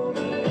it.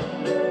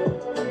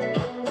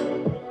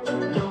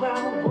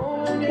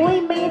 We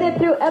made it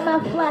through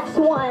MFF Flex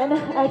 1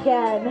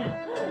 again.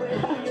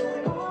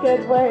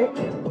 Good work.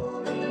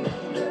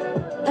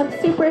 I'm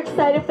super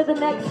excited for the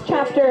next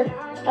chapter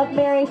of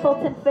Mary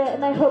Fulton Fit,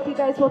 and I hope you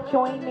guys will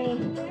join me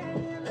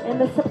in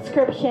the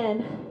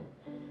subscription.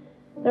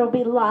 There will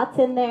be lots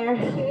in there.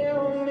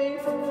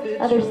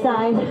 Other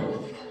side.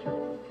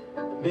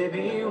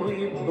 Baby,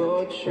 we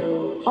both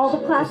chose. All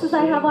the classes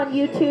I have on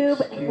YouTube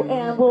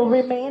and will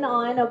remain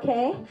on,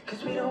 okay?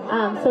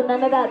 So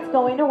none of that's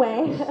going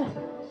away.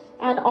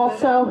 And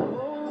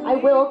also, I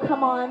will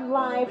come on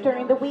live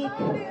during the week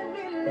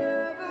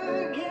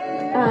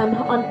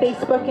on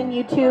Facebook and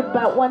YouTube,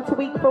 about once a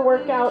week for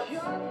workouts,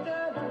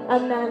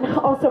 and then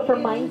also for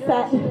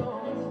mindset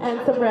and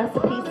some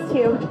recipes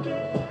too.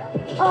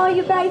 Oh,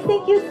 you guys,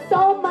 thank you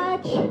so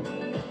much.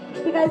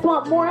 If you guys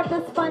want more of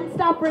this fun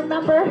stuff,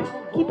 remember,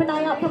 keep an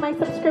eye out for my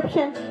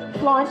subscription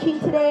launching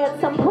today at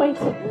some point.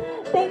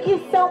 Thank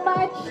you so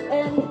much,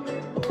 and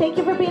thank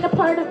you for being a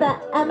part of the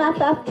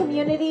MFF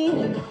community,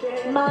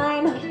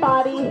 mind,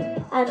 body,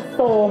 and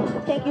soul.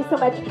 Thank you so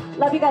much.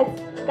 Love you guys.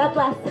 God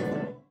bless.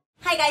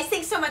 Hi guys,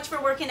 thanks so much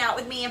for working out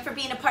with me and for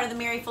being a part of the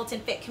Mary Fulton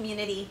Fit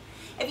community.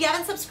 If you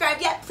haven't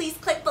subscribed yet, please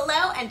click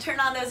below and turn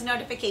on those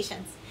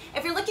notifications.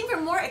 If you're looking for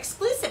more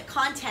exclusive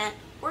content,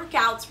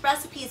 workouts,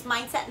 recipes,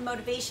 mindset, and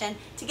motivation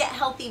to get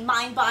healthy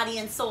mind, body,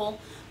 and soul,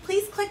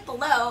 please click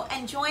below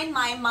and join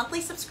my monthly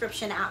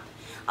subscription app.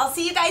 I'll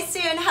see you guys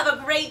soon. Have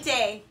a great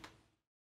day.